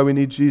 That's why we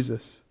need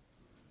Jesus.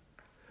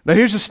 Now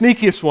here's the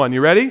sneakiest one.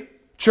 You ready?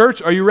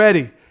 Church, are you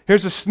ready?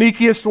 Here's the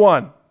sneakiest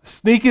one.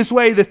 Sneakiest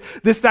way that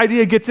this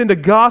idea gets into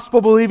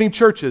gospel-believing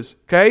churches.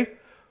 Okay?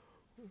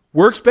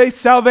 Works-based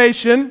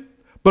salvation,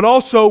 but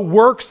also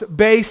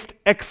works-based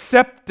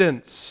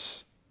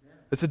acceptance.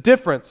 It's a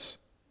difference.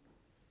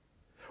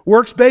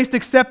 Works-based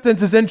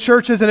acceptance is in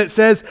churches, and it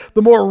says,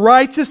 the more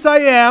righteous I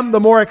am, the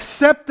more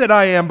accepted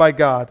I am by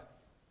God.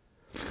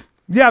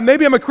 Yeah,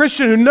 maybe I'm a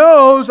Christian who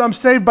knows I'm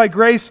saved by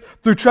grace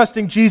through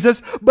trusting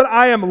Jesus, but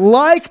I am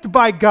liked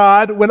by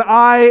God when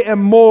I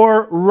am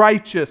more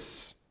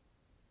righteous.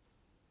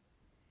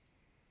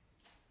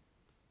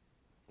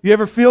 You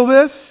ever feel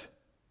this?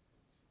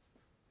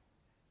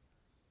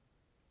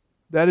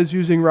 That is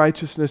using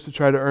righteousness to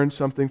try to earn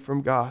something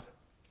from God.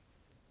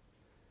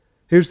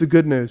 Here's the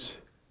good news.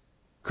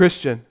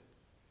 Christian,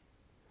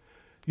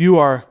 you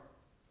are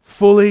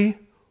fully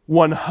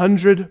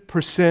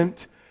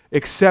 100%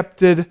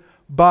 accepted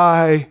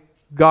by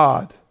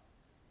God.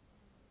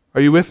 Are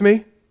you with me?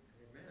 Amen.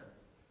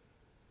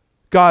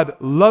 God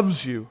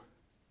loves you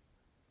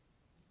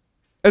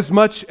as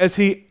much as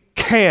He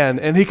can,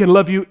 and He can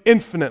love you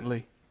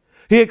infinitely.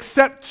 He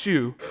accepts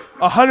you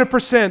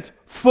 100%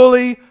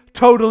 fully,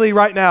 totally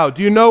right now.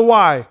 Do you know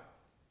why?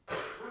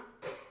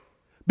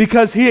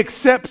 Because He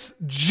accepts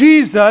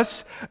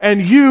Jesus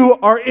and you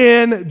are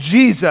in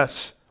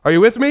Jesus. Are you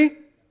with me?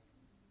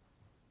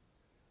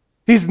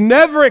 He's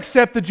never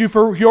accepted you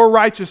for your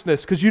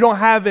righteousness because you don't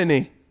have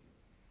any.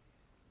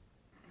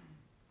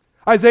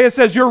 Isaiah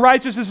says your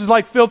righteousness is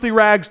like filthy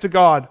rags to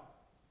God.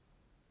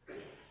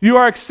 You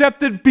are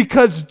accepted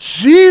because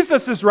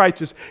Jesus is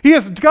righteous.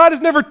 God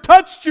has never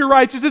touched your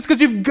righteousness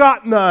because you've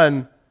got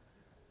none.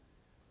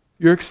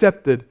 You're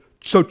accepted.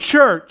 So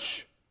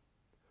church,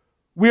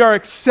 we are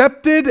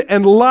accepted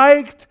and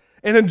liked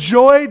and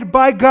enjoyed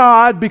by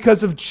God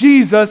because of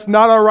Jesus,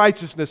 not our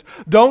righteousness.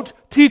 Don't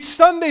teach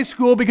Sunday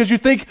school because you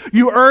think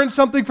you earn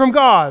something from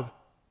God.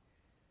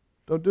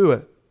 Don't do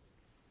it.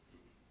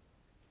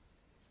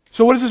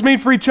 So what does this mean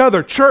for each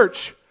other?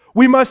 Church,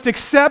 we must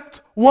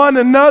accept one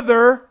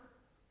another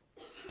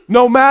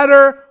no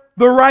matter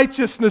the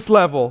righteousness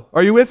level.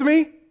 Are you with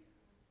me?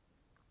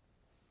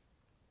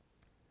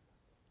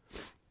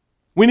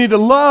 We need to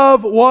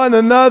love one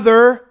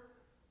another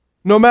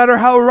no matter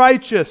how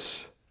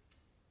righteous.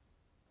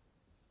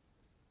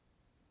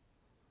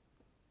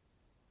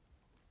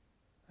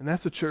 And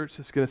that's a church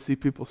that's going to see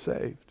people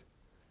saved.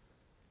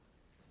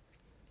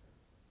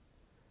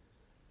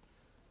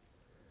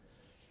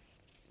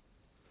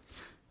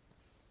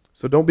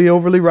 So don't be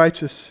overly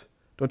righteous.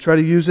 Don't try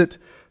to use it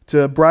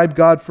to bribe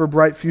God for a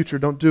bright future.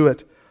 Don't do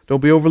it.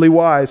 Don't be overly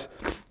wise.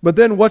 But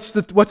then what's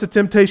the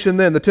temptation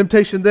then? The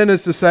temptation then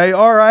is to say,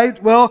 all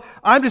right, well,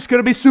 I'm just going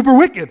to be super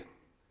wicked.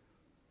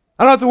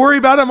 I don't have to worry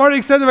about it. I'm already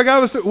accepted by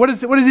God. What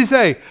does he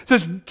say? He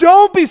says,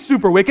 don't be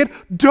super wicked.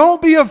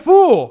 Don't be a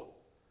fool.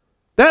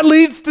 That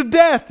leads to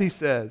death, he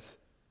says.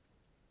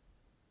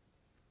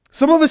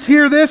 Some of us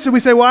hear this and we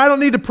say, well, I don't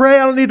need to pray.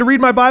 I don't need to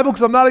read my Bible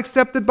because I'm not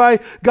accepted by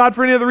God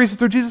for any other reason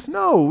through Jesus.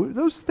 No,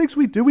 those things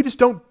we do, we just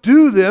don't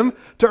do them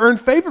to earn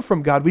favor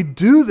from God. We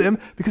do them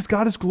because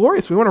God is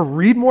glorious. We want to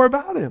read more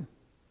about Him.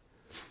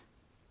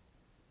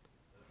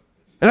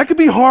 And that could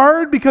be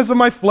hard because of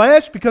my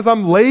flesh, because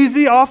I'm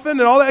lazy often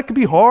and all that. It could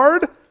be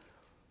hard.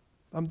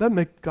 That doesn't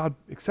make God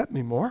accept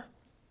me more.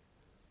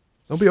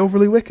 Don't be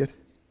overly wicked.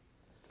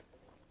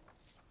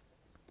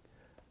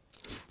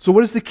 So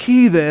what is the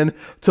key then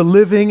to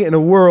living in a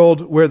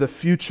world where the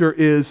future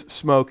is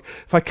smoke?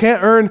 If I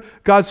can't earn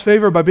God's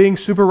favor by being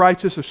super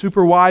righteous or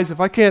super wise, if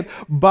I can't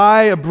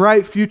buy a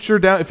bright future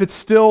down, if it's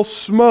still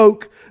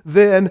smoke,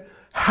 then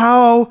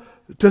how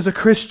does a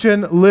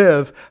Christian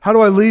live? How do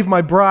I leave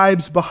my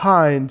bribes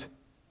behind?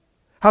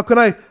 How can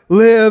I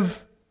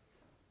live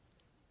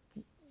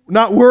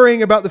not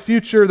worrying about the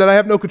future that I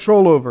have no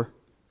control over.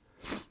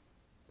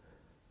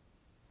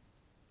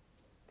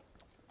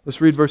 Let's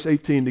read verse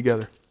 18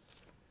 together.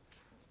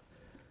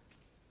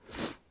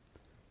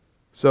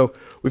 So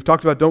we've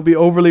talked about don't be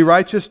overly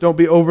righteous, don't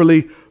be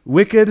overly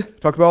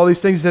wicked. Talked about all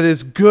these things. That it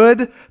is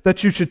good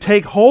that you should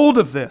take hold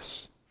of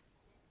this.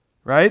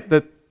 Right?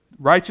 That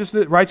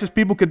righteous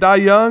people could die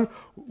young,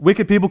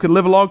 wicked people could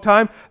live a long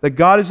time, that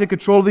God is in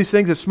control of these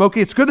things. It's smoky.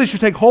 It's good that you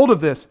take hold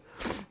of this.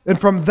 And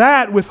from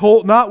that,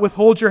 not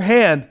withhold your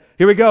hand.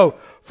 Here we go.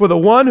 For the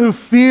one who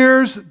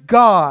fears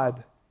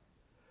God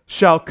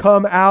shall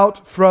come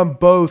out from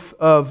both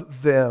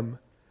of them.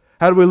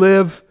 How do we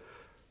live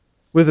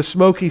with a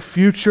smoky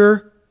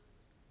future?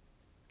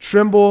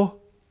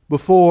 Tremble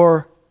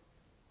before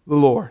the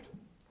Lord.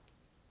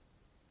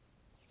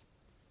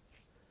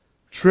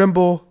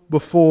 Tremble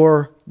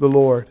before the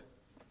Lord.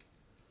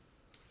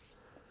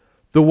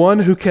 The one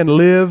who can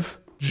live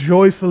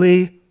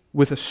joyfully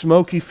with a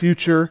smoky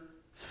future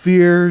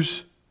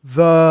fears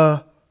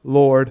the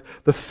Lord.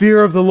 The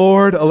fear of the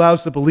Lord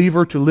allows the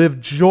believer to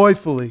live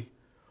joyfully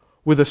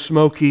with a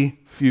smoky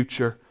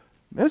future.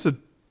 That's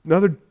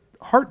another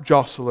heart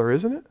jostler,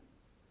 isn't it?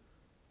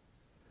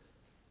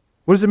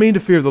 What does it mean to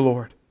fear the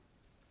Lord?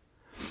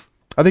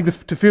 I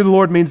think to fear the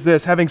Lord means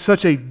this: having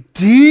such a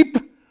deep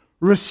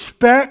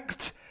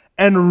respect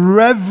and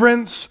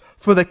reverence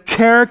for the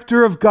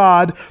character of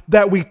God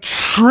that we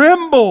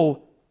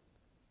tremble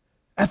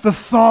at the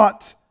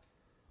thought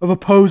of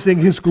opposing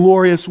His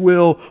glorious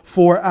will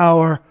for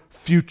our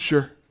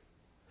future.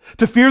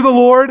 To fear the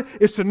Lord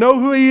is to know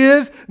who He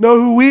is, know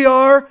who we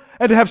are,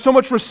 and to have so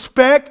much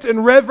respect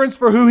and reverence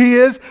for who He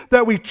is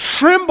that we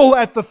tremble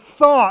at the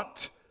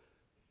thought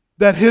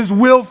that His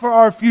will for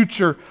our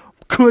future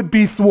could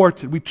be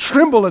thwarted. We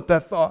tremble at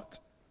that thought.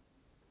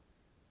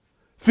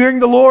 Fearing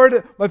the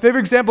Lord, my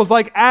favorite example is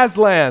like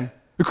Aslan,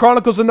 the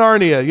Chronicles of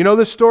Narnia. You know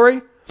this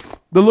story?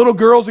 The little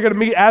girls are going to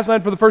meet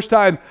Aslan for the first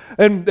time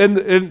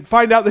and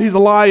find out that he's a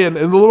lion.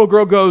 And the little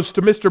girl goes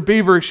to Mr.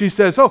 Beaver. She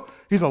says, "Oh,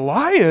 he's a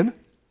lion?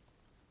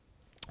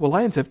 Well,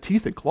 lions have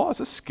teeth and claws.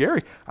 That's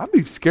scary. I'd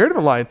be scared of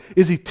a lion.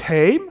 Is he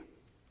tame?"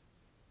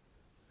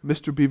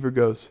 Mr. Beaver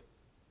goes,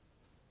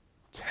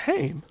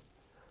 "Tame?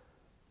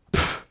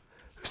 Pfft,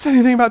 who said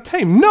anything about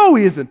tame? No,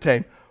 he isn't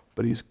tame,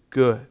 but he's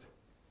good.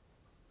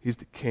 He's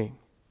the king."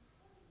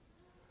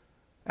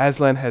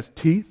 Aslan has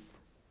teeth.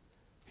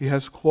 He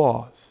has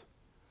claws.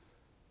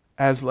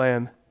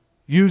 Aslan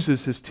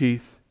uses his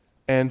teeth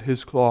and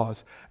his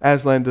claws.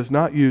 Aslan does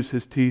not use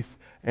his teeth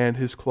and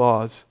his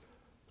claws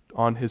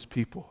on his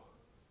people.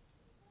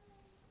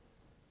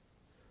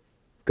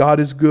 God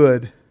is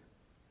good.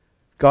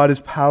 God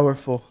is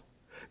powerful.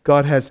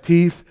 God has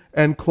teeth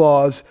and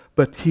claws,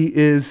 but He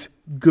is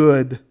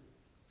good.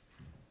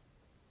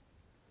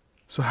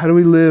 So how do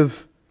we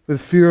live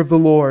with fear of the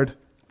Lord?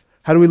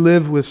 How do we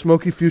live with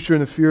smoky future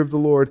in the fear of the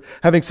Lord?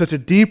 Having such a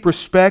deep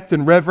respect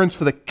and reverence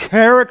for the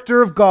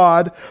character of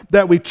God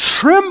that we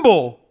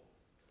tremble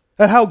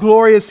at how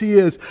glorious He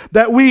is.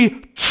 That we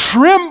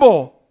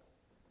tremble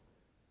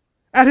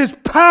at His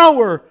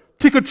power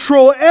to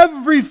control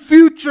every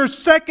future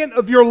second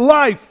of your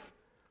life.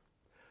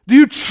 Do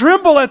you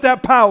tremble at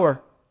that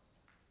power?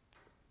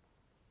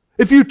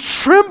 If you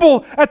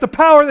tremble at the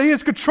power that He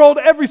has controlled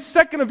every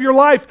second of your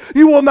life,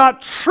 you will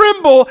not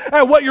tremble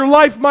at what your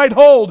life might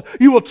hold.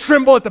 You will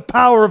tremble at the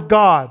power of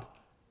God. Do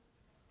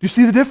you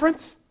see the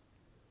difference?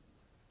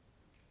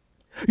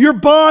 Your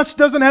boss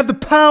doesn't have the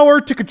power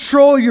to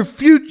control your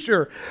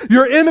future.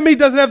 Your enemy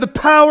doesn't have the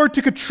power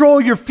to control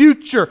your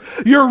future.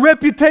 Your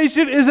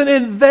reputation isn't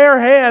in their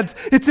hands.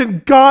 It's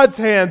in God's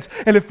hands.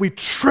 And if we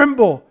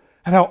tremble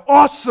at how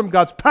awesome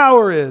God's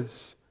power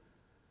is,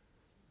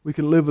 we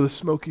can live with a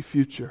smoky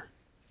future.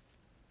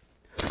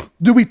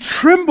 Do we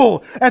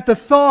tremble at the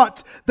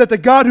thought that the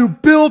God who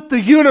built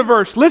the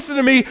universe, listen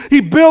to me, He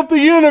built the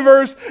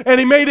universe and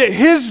He made it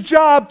His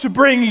job to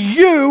bring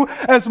you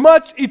as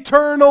much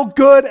eternal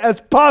good as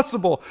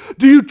possible?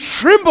 Do you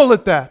tremble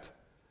at that?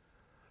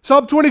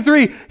 Psalm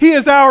 23, He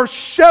is our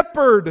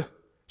shepherd.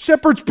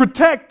 Shepherds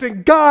protect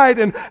and guide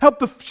and help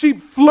the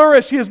sheep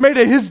flourish. He has made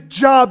it His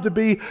job to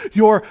be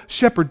your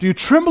shepherd. Do you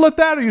tremble at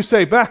that, or you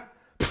say, bah,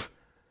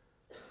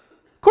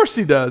 of course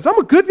He does. I'm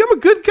a good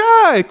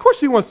guy. Of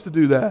course He wants to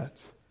do that.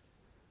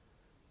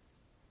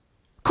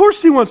 Of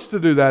course He wants to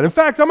do that. In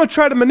fact, I'm going to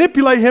try to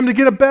manipulate him to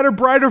get a better,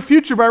 brighter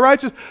future by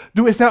righteousness.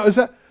 Is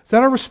that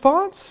our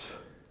response?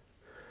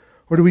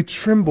 Or do we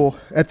tremble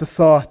at the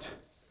thought?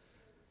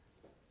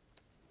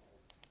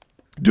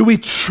 Do we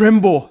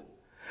tremble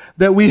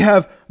that we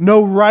have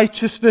no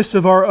righteousness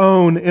of our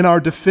own in our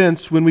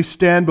defense when we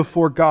stand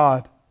before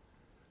God?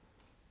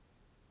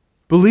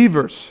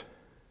 Believers,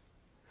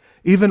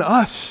 even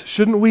us,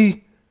 shouldn't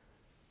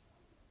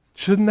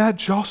that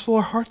jostle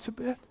our hearts a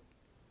bit?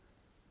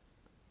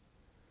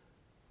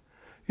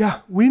 Yeah,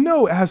 we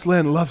know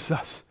Aslan loves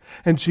us,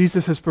 and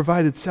Jesus has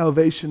provided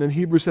salvation, and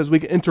Hebrews says we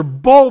can enter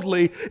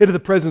boldly into the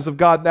presence of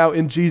God now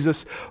in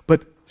Jesus.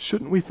 But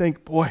shouldn't we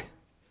think, boy,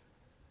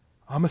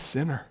 I'm a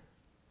sinner?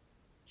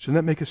 Shouldn't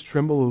that make us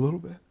tremble a little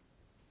bit?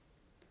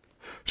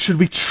 Should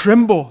we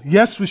tremble?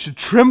 Yes, we should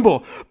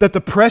tremble that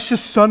the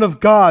precious Son of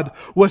God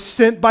was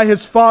sent by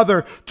His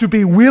Father to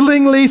be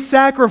willingly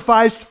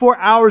sacrificed for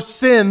our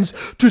sins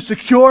to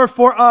secure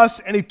for us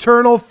an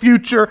eternal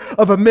future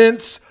of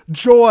immense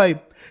joy.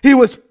 He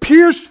was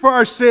pierced for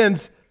our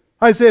sins,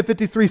 Isaiah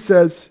 53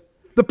 says.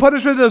 The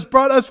punishment that has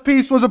brought us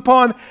peace was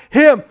upon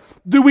Him.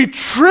 Do we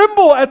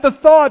tremble at the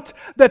thought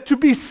that to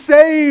be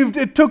saved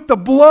it took the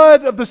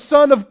blood of the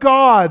Son of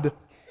God?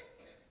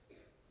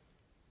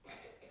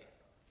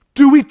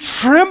 Do we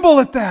tremble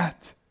at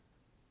that?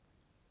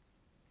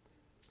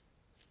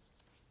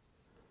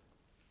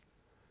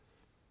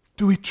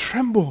 Do we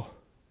tremble?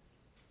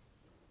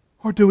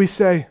 Or do we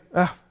say,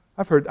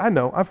 I've heard it, I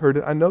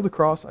know the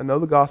cross, I know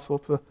the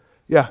gospel,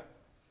 yeah,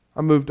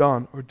 I moved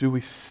on. Or do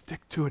we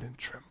stick to it and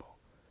tremble?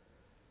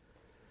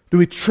 Do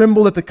we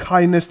tremble at the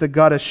kindness that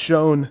God has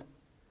shown,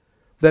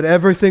 that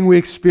everything we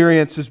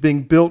experience is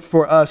being built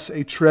for us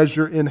a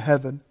treasure in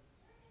heaven?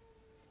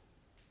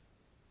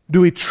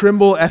 Do we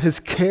tremble at His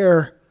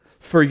care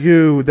for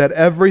you, that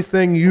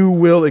everything you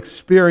will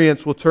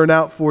experience will turn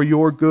out for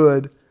your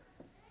good?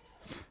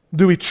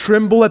 Do we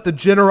tremble at the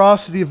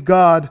generosity of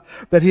God,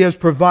 that He has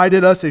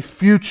provided us a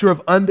future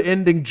of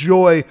unending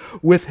joy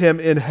with Him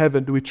in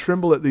heaven? Do we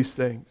tremble at these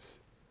things?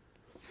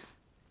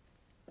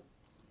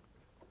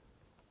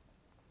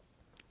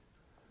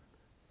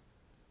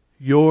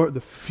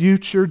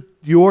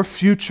 Your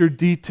future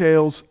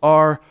details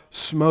are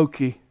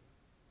smoky.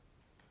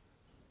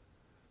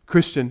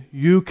 Christian,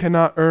 you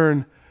cannot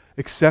earn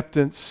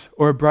acceptance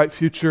or a bright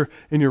future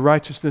in your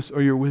righteousness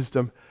or your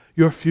wisdom.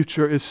 Your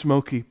future is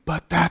smoky,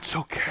 but that's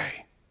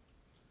okay.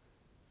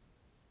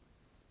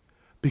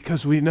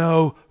 Because we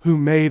know who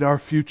made our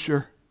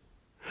future.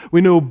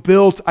 I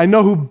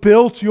know who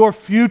built your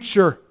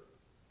future.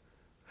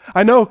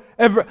 I know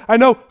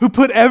who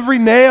put every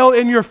nail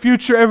in your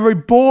future, every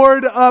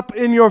board up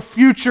in your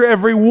future,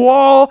 every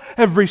wall,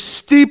 every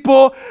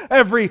steeple,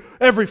 every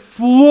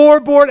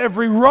floorboard,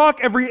 every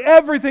rock,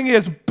 everything. He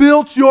has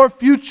built your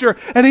future,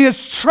 and He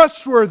is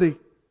trustworthy.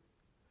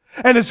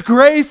 And His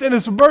grace and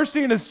His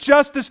mercy and His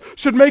justice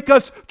should make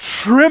us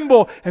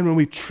tremble. And when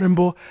we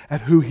tremble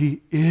at who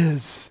He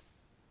is,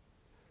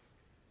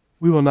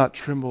 we will not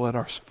tremble at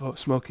our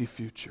smoky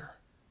future.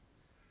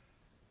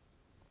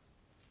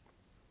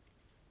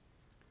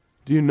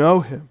 Do you know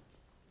Him?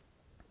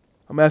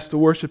 I'm asked the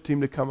worship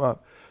team to come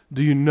up.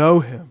 Do you know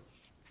Him?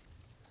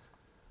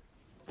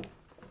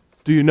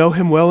 Do you know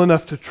Him well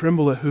enough to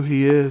tremble at who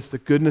He is, the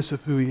goodness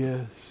of who He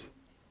is?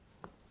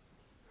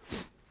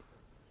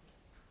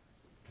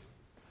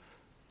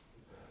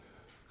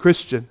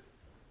 Christian,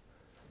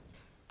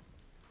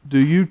 do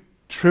you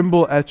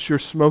tremble at your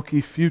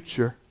smoky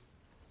future?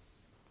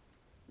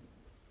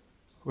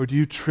 Or do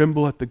you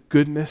tremble at the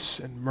goodness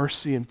and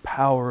mercy and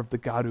power of the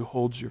God who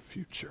holds your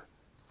future?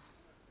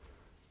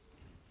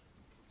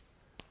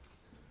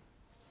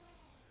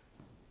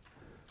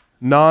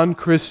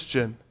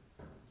 Non-Christian,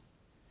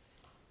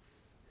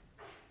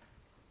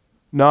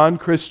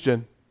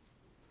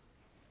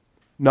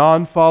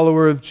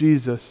 non-follower of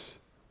Jesus,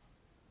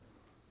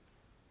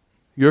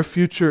 your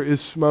future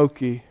is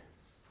smoky.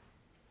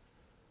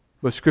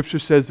 But Scripture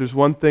says there's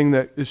one thing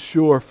that is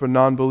sure for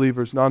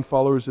non-believers,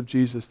 non-followers of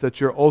Jesus, that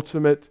your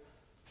ultimate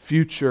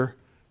future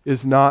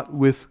is not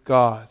with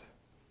God.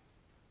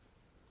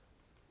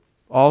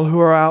 All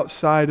who are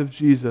outside of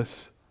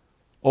Jesus,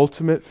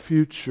 ultimate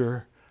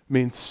future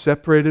means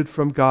separated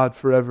from God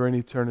forever in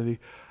eternity.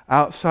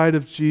 Outside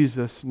of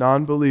Jesus,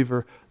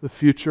 non-believer, the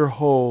future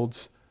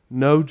holds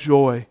no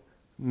joy,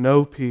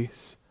 no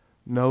peace,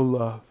 no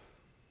love.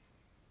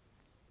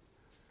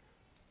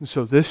 And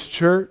so this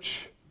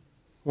church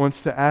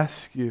wants to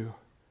ask you,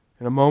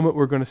 in a moment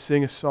we're going to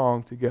sing a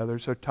song together.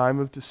 It's our time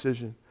of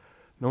decision.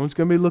 No one's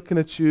going to be looking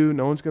at you.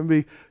 No one's going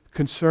to be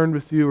concerned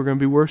with you. We're going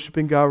to be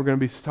worshiping God. We're going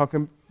to be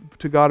talking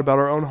to God about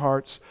our own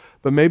hearts.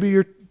 But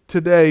maybe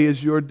today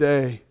is your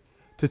day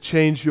to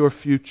change your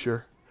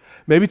future.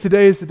 Maybe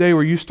today is the day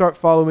where you start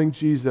following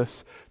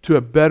Jesus to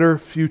a better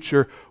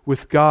future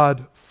with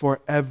God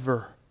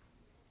forever.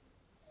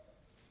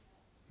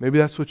 Maybe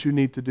that's what you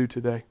need to do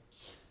today.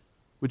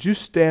 Would you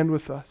stand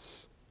with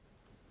us?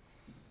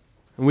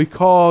 And we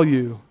call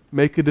you,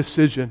 make a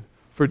decision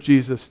for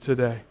Jesus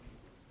today.